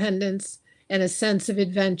independence and a sense of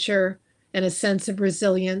adventure and a sense of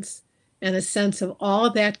resilience and a sense of all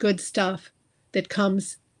of that good stuff that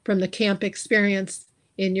comes from the camp experience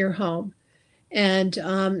in your home? And,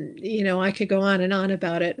 I could go on and on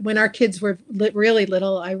about it. When our kids were really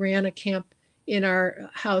little, I ran a camp in our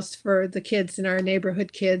house for the kids and our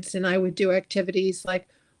neighborhood kids. And I would do activities like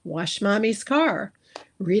wash mommy's car,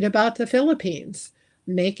 read about the Philippines,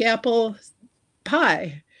 make apple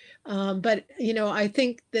pie. But I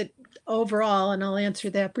think that overall, and I'll answer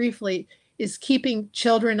that briefly, is keeping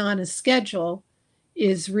children on a schedule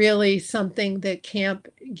is really something that camp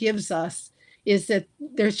gives us, is that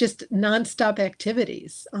there's just nonstop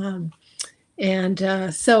activities.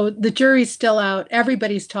 So the jury's still out.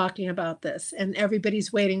 Everybody's talking about this, and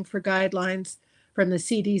everybody's waiting for guidelines from the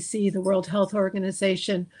CDC, the World Health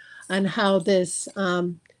Organization, on how this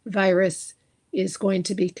virus is going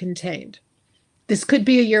to be contained. This could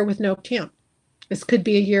be a year with no camp. This could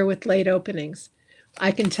be a year with late openings.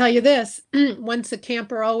 I can tell you this, once a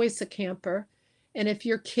camper, always a camper. And if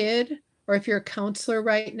your kid, or if you're a counselor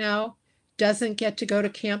right now, doesn't get to go to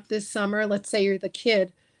camp this summer, let's say you're the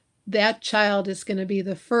kid, that child is going to be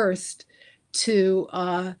the first to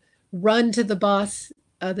run to the bus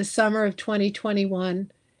the summer of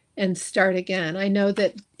 2021 and start again. I know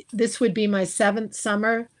that this would be my 7th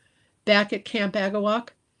summer back at Camp Agawak.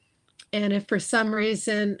 And if for some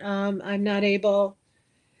reason I'm not able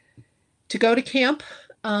to go to camp,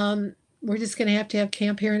 we're just going to have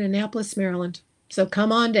camp here in Annapolis, Maryland. So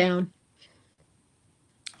come on down.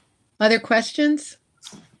 Other questions?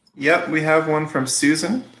 Yep, we have one from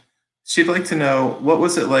Susan. She'd like to know, what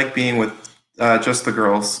was it like being with just the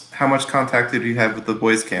girls? How much contact did you have with the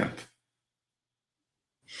boys' camp?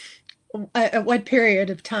 At what period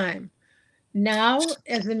of time? Now,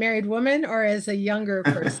 as a married woman, or as a younger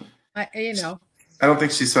person? I don't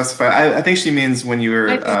think she specified. I think she means when you were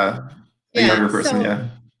a younger person. Yeah.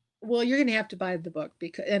 Well, you're going to have to buy the book,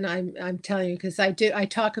 and I'm telling you, because I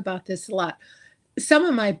talk about this a lot. Some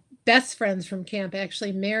of my best friends from camp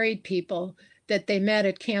actually married people that they met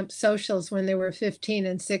at camp socials when they were 15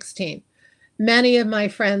 and 16. Many of my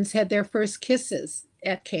friends had their first kisses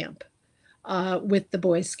at camp with the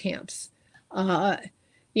boys' camps.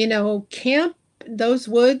 Camp, those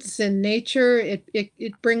woods and nature,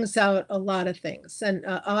 it brings out a lot of things. And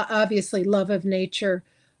obviously, love of nature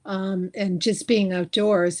and just being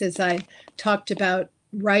outdoors, as I talked about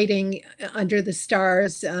writing under the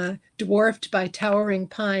stars, dwarfed by towering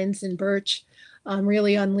pines and birch,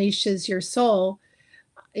 really unleashes your soul.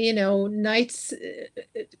 Nights,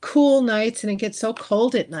 cool nights, and it gets so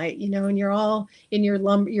cold at night, and you're all in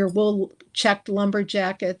your wool checked lumber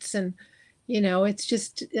jackets, and it's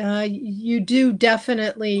just you do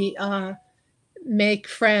definitely make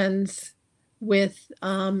friends with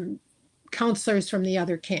counselors from the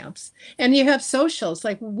other camps, and you have socials.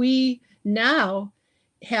 Like, we now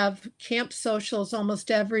have camp socials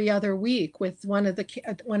almost every other week with one of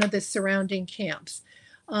the surrounding camps.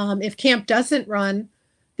 If camp doesn't run,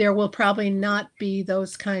 there will probably not be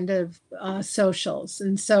those kind of socials.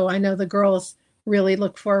 And so I know the girls really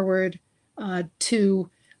look forward to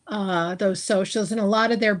those socials. And a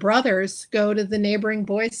lot of their brothers go to the neighboring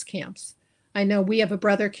boys' camps. I know we have a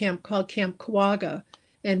brother camp called Camp Agawak,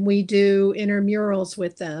 and we do intramurals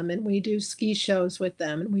with them, and we do ski shows with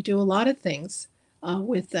them, and we do a lot of things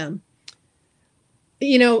with them.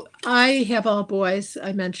 I have all boys.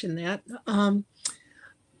 I mentioned that.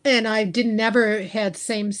 And I never had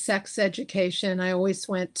same-sex education. I always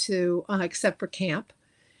went to, except for camp.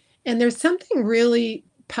 And there's something really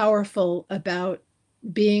powerful about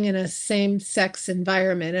being in a same-sex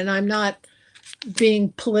environment. And I'm not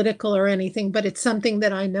being political or anything, but it's something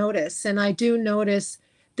that I notice. And I do notice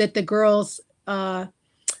that the girls are,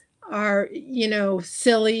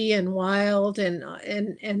 silly and wild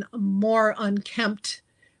and more unkempt,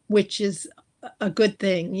 which is a good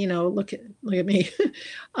thing. Look at me.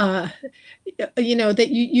 That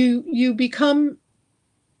you become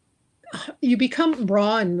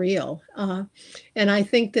raw and real, and I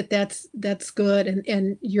think that's good,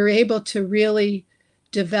 and you're able to really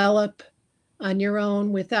develop on your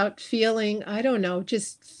own without feeling, I don't know,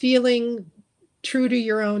 just feeling true to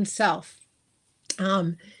your own self.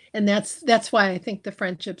 And that's why I think the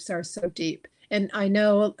friendships are so deep. And I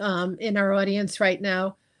know in our audience right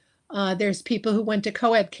now, there's people who went to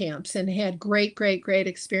co-ed camps and had great, great, great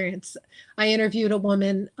experience. I interviewed a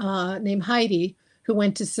woman named Heidi who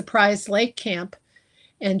went to Surprise Lake Camp,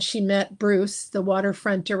 and she met Bruce, the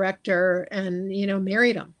waterfront director, and,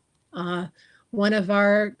 married him. One of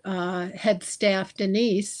our head staff,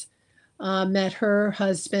 Denise, met her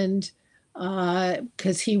husband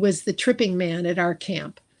because he was the tripping man at our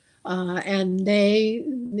camp. And they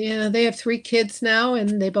have 3 kids now,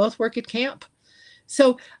 and they both work at camp.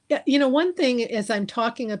 So, one thing as I'm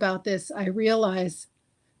talking about this, I realize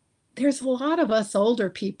there's a lot of us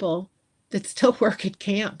older people that still work at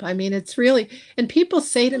camp. I mean, it's really, and people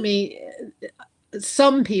say to me,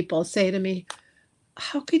 some people say to me,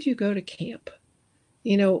 how could you go to camp?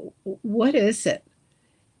 What is it?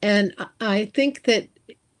 And I think that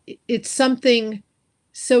it's something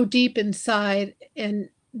so deep inside and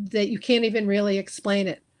that you can't even really explain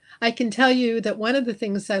it. I can tell you that one of the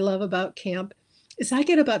things I love about camp is I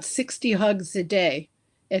get about 60 hugs a day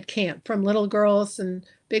at camp from little girls and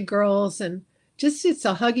big girls, and just it's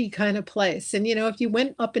a huggy kind of place. And if you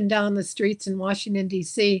went up and down the streets in Washington,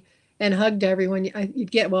 D.C. and hugged everyone,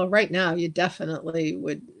 you'd get, well, right now you definitely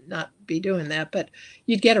would not be doing that, but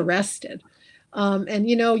you'd get arrested. And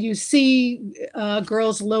you see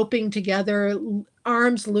girls loping together,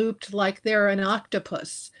 arms looped like they're an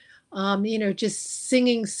octopus, just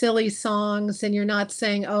singing silly songs, and you're not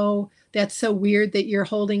saying, oh, that's so weird that you're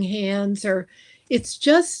holding hands, or it's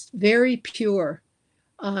just very pure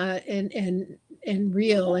and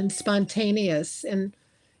real and spontaneous. And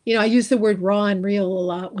I use the word raw and real a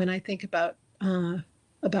lot when I think about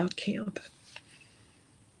camp.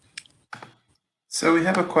 So we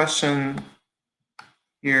have a question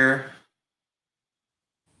here.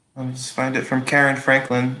 Let me just find it, from Karen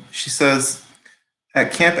Franklin. She says,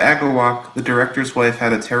 at Camp Agawak, the director's wife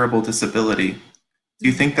had a terrible disability. Do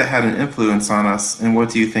you think that had an influence on us, and what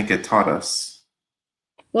do you think it taught us?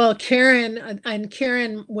 Well,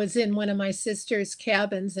 Karen was in one of my sister's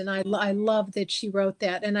cabins, and I love that she wrote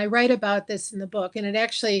that. And I write about this in the book, and it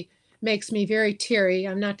actually makes me very teary.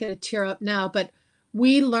 I'm not going to tear up now, but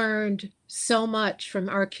we learned so much from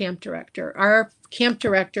our camp director. Our camp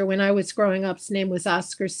director, when I was growing up, his name was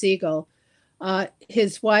Oscar Siegel.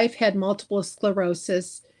 His wife had multiple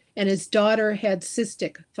sclerosis, and his daughter had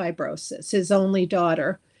cystic fibrosis, his only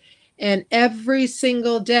daughter. And every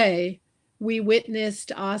single day, we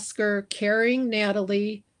witnessed Oscar carrying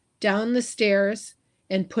Natalie down the stairs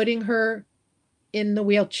and putting her in the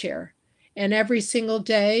wheelchair. And every single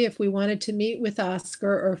day, if we wanted to meet with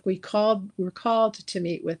Oscar, or if were called to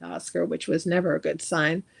meet with Oscar, which was never a good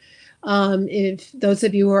sign. If those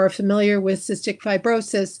of you who are familiar with cystic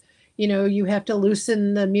fibrosis, you have to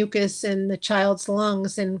loosen the mucus in the child's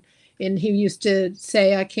lungs. And he used to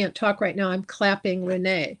say, I can't talk right now, I'm clapping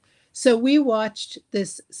Renee. So we watched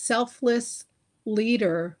this selfless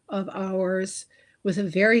leader of ours with a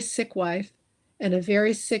very sick wife and a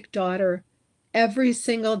very sick daughter every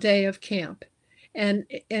single day of camp. And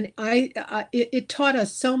it taught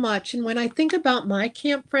us so much. And when I think about my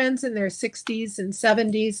camp friends in their 60s and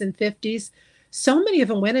 70s and 50s, so many of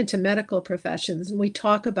them went into medical professions, and we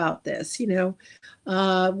talk about this.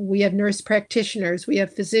 We have nurse practitioners, we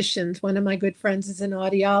have physicians. One of my good friends is an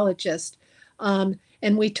audiologist.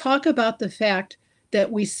 And we talk about the fact that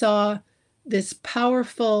we saw this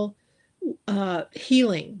powerful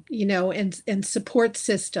healing, and support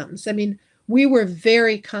systems. I mean, we were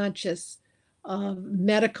very conscious of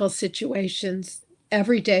medical situations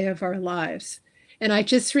every day of our lives. And I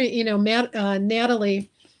just, Natalie,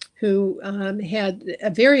 who had a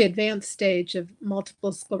very advanced stage of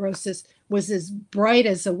multiple sclerosis, was as bright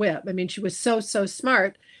as a whip. I mean, she was so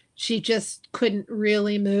smart. She just couldn't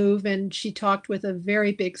really move, and she talked with a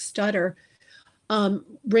very big stutter.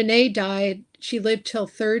 Renee died. She lived till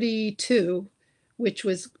 32, which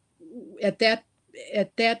was at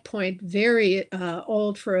that point very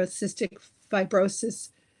old for a cystic fibrosis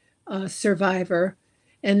survivor.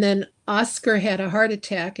 And then Oscar had a heart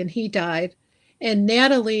attack and he died. And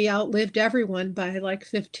Natalie outlived everyone by like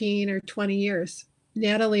 15 or 20 years.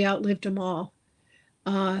 Natalie outlived them all.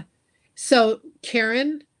 So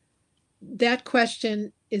Karen, that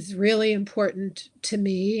question is really important to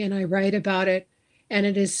me, and I write about it. And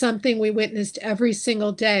it is something we witnessed every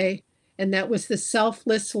single day. And that was the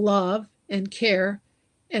selfless love and care,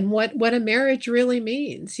 and what a marriage really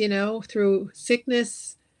means, through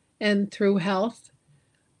sickness and through health,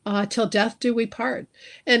 till death do we part.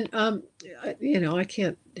 And, I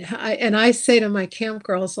say to my camp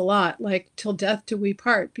girls a lot, like, till death do we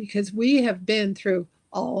part, because we have been through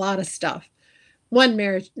a lot of stuff. One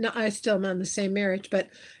marriage, no, I still am on the same marriage, but,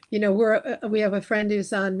 we have a friend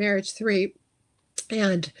who's on marriage 3,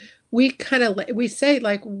 and we say,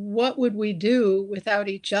 like, what would we do without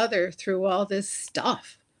each other through all this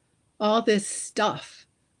stuff, all this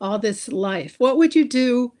life? What would you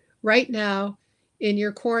do right now in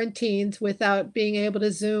your quarantines without being able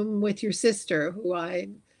to Zoom with your sister, who I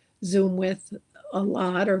Zoom with a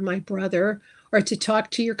lot, or my brother, or to talk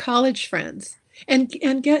to your college friends? And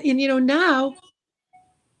now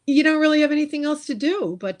you don't really have anything else to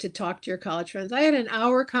do but to talk to your college friends. I had an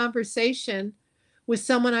hour conversation with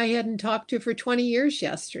someone I hadn't talked to for 20 years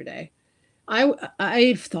yesterday.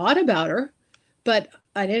 I thought about her, but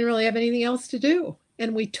I didn't really have anything else to do.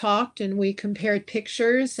 And we talked and we compared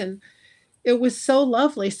pictures, and it was so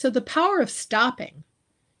lovely. So the power of stopping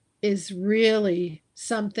is really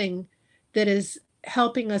something that is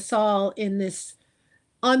helping us all in this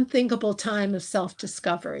unthinkable time of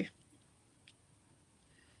self-discovery.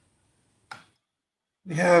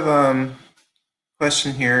 We have a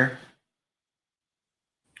question here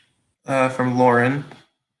from Lauren.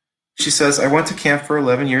 She says, I went to camp for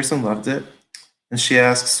 11 years and loved it. And she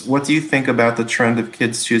asks, what do you think about the trend of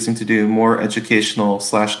kids choosing to do more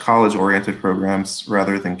educational/college oriented programs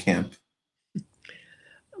rather than camp?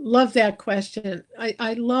 Love that question.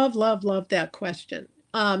 I love that question.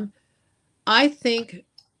 I think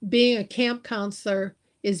being a camp counselor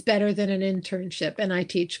is better than an internship, and I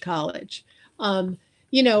teach college.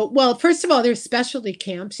 Well, first of all, there's specialty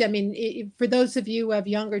camps. I mean, for those of you who have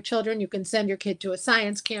younger children, you can send your kid to a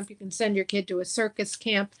science camp, you can send your kid to a circus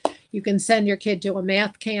camp, you can send your kid to a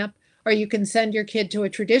math camp, or you can send your kid to a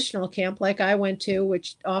traditional camp like I went to,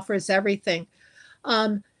 which offers everything.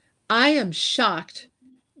 I am shocked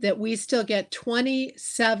that we still get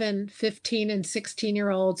 27, 15, and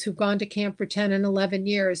 16-year-olds who've gone to camp for 10 and 11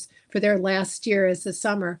 years for their last year as a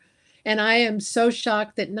summer. And I am so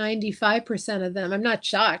shocked that 95% of them, I'm not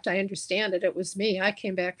shocked, I understand it. It was me. I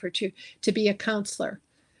came back to be a counselor.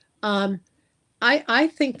 I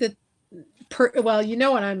think that, well, you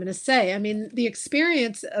know what I'm going to say. I mean, the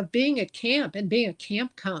experience of being at camp and being a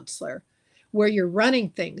camp counselor, where you're running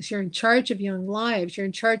things, you're in charge of young lives, you're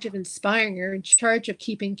in charge of inspiring, you're in charge of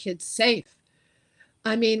keeping kids safe.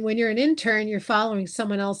 I mean, when you're an intern, you're following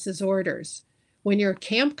someone else's orders. When you're a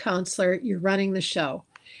camp counselor, you're running the show.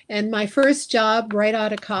 And my first job right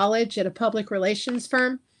out of college at a public relations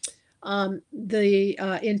firm,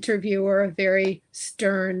 the interviewer, a very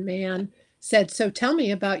stern man, said, so tell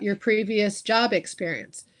me about your previous job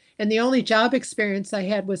experience. And the only job experience I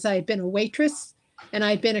had was I had been a waitress and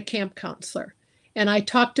I'd been a camp counselor. And I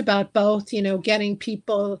talked about both, getting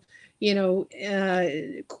people,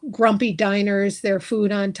 grumpy diners, their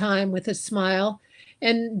food on time with a smile,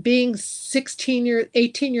 and being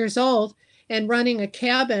 18 years old and running a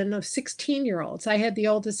cabin of 16-year-olds. I had the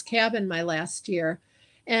oldest cabin my last year.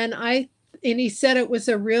 And he said it was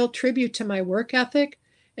a real tribute to my work ethic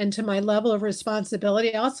and to my level of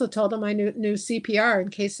responsibility. I also told him I knew CPR in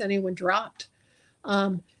case anyone dropped.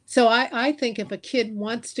 So I think if a kid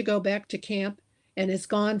wants to go back to camp and is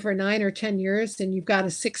gone for 9 or 10 years, and you've got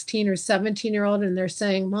a 16 or 17-year-old and they're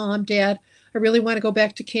saying, Mom, Dad, I really want to go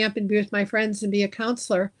back to camp and be with my friends and be a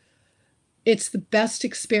counselor, it's the best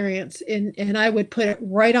experience. And I would put it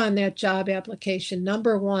right on that job application,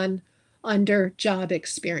 number one, under job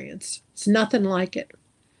experience. It's nothing like it.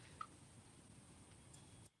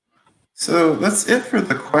 So that's it for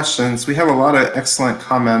the questions. We have a lot of excellent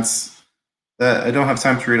comments that I don't have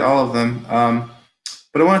time to read all of them.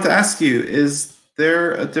 But I wanted to ask you, is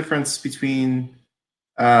there a difference between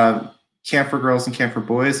camp for girls and camp for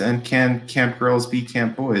boys? And can camp girls be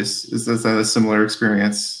camp boys? Is that a similar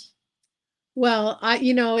experience? Well, I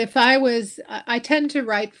tend to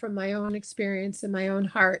write from my own experience and my own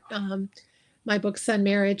heart. My books on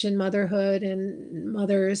marriage and motherhood and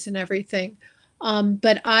mothers and everything.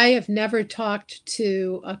 But I have never talked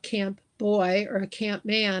to a camp boy or a camp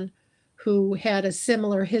man who had a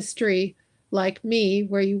similar history like me,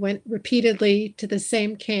 where you went repeatedly to the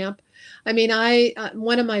same camp. I mean,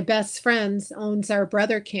 one of my best friends owns our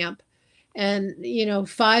brother camp, and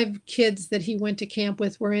 5 kids that he went to camp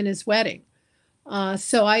with were in his wedding.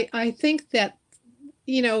 So I think that,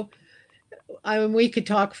 we could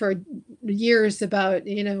talk for years about,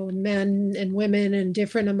 men and women and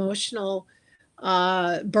different emotional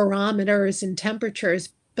barometers and temperatures.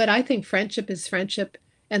 But I think friendship is friendship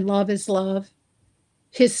and love is love.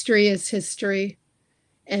 History is history.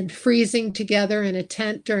 And freezing together in a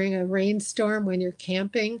tent during a rainstorm when you're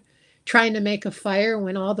camping, trying to make a fire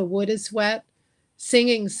when all the wood is wet,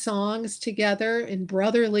 singing songs together in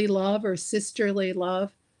brotherly love or sisterly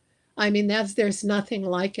love. I mean, there's nothing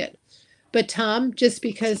like it. But Tom, just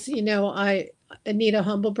because, I need a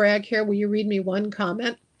humble brag here, will you read me one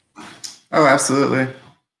comment? Oh, absolutely.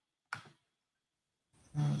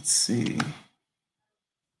 Let's see.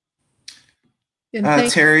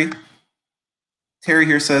 Terry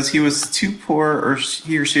here says he was too poor, or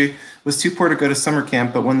he or she was too poor to go to summer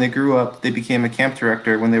camp, but when they grew up, they became a camp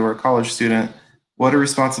director when they were a college student. What a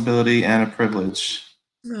responsibility and a privilege.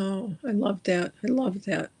 Oh, I love that. I love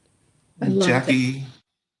that.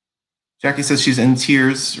 Jackie says she's in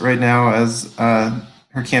tears right now as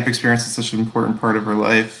her camp experience is such an important part of her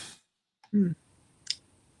life.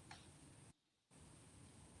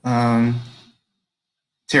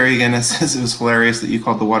 Terry again says it was hilarious that you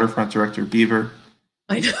called the waterfront director Beaver.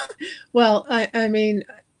 I know. Well, I mean,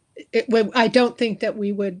 I don't think that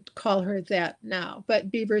we would call her that now, but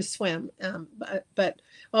beavers swim. But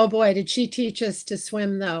oh boy, did she teach us to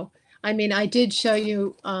swim though. I mean, I did show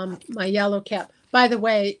you my yellow cap. By the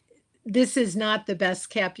way, this is not the best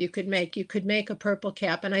cap you could make. You could make a purple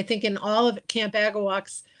cap. And I think in all of Camp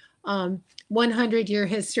Agawak's 100-year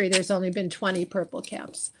history, there's only been 20 purple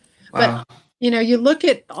caps. Wow. But, you look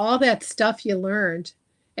at all that stuff you learned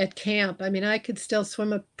at camp. I mean, I could still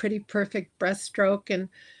swim a pretty perfect breaststroke and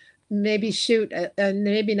maybe shoot,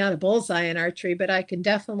 maybe not a bullseye in archery, but I can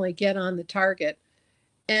definitely get on the target.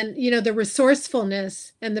 And, the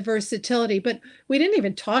resourcefulness and the versatility. But we didn't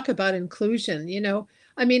even talk about inclusion,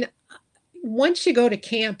 I mean, once you go to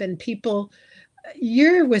camp and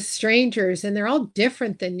you're with strangers and they're all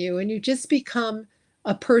different than you, and you just become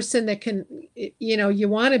a person that can, you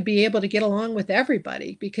want to be able to get along with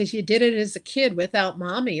everybody because you did it as a kid without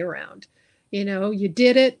mommy around. You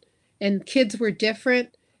did it, and kids were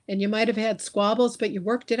different, and you might have had squabbles, but you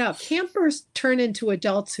worked it out. Campers turn into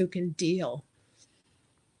adults who can deal.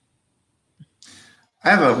 I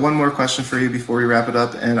have one more question for you before we wrap it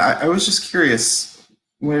up. And I was just curious,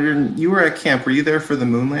 when you were at camp, were you there for the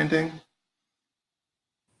moon landing?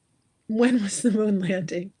 When was the moon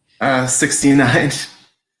landing? 69.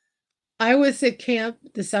 I was at camp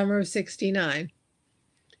the summer of 69.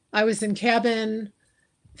 I was in cabin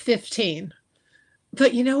 15.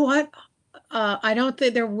 But you know what? I don't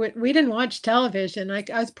think we didn't watch television. I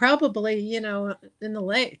was probably, in the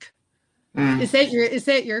lake. Is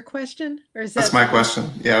that your question? Or is That's my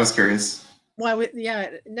question. Yeah, I was curious. Well,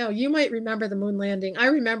 no, you might remember the moon landing. I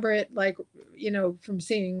remember it from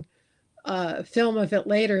seeing film of it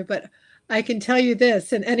later, but I can tell you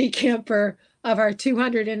this, and any camper of our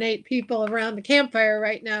 208 people around the campfire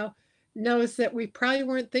right now knows that we probably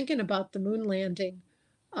weren't thinking about the moon landing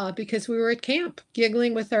because we were at camp,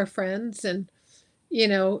 giggling with our friends and,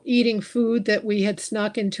 eating food that we had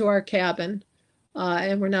snuck into our cabin.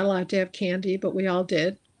 And we're not allowed to have candy, but we all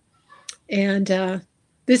did. And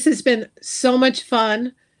this has been so much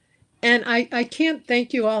fun. And I can't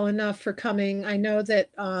thank you all enough for coming. I know that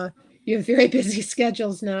you have very busy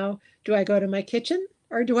schedules now. Do I go to my kitchen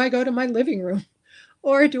or do I go to my living room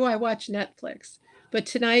or do I watch Netflix? But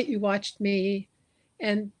tonight you watched me.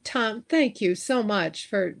 And Tom, thank you so much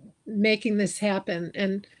for making this happen.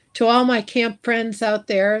 And to all my camp friends out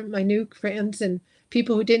there, my new friends and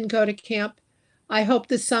people who didn't go to camp, I hope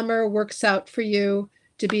the summer works out for you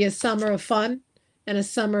to be a summer of fun and a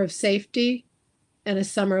summer of safety and a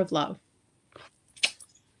summer of love.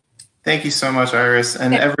 Thank you so much, Iris.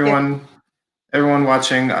 And everyone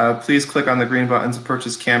watching, please click on the green button to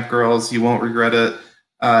purchase Camp Girls. You won't regret it.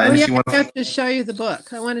 And if you want, I have to show you the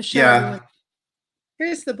book. I want to show you.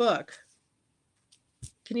 Here's the book.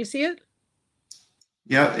 Can you see it?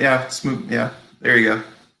 Yeah, smooth. Yeah, there you go.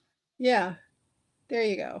 Yeah, there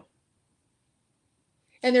you go.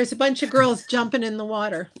 And there's a bunch of girls jumping in the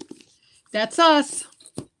water. That's us.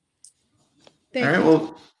 All right.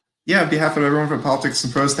 Well, yeah, on behalf of everyone from Politics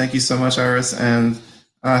and Prose, thank you so much, Iris, and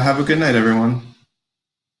have a good night, everyone.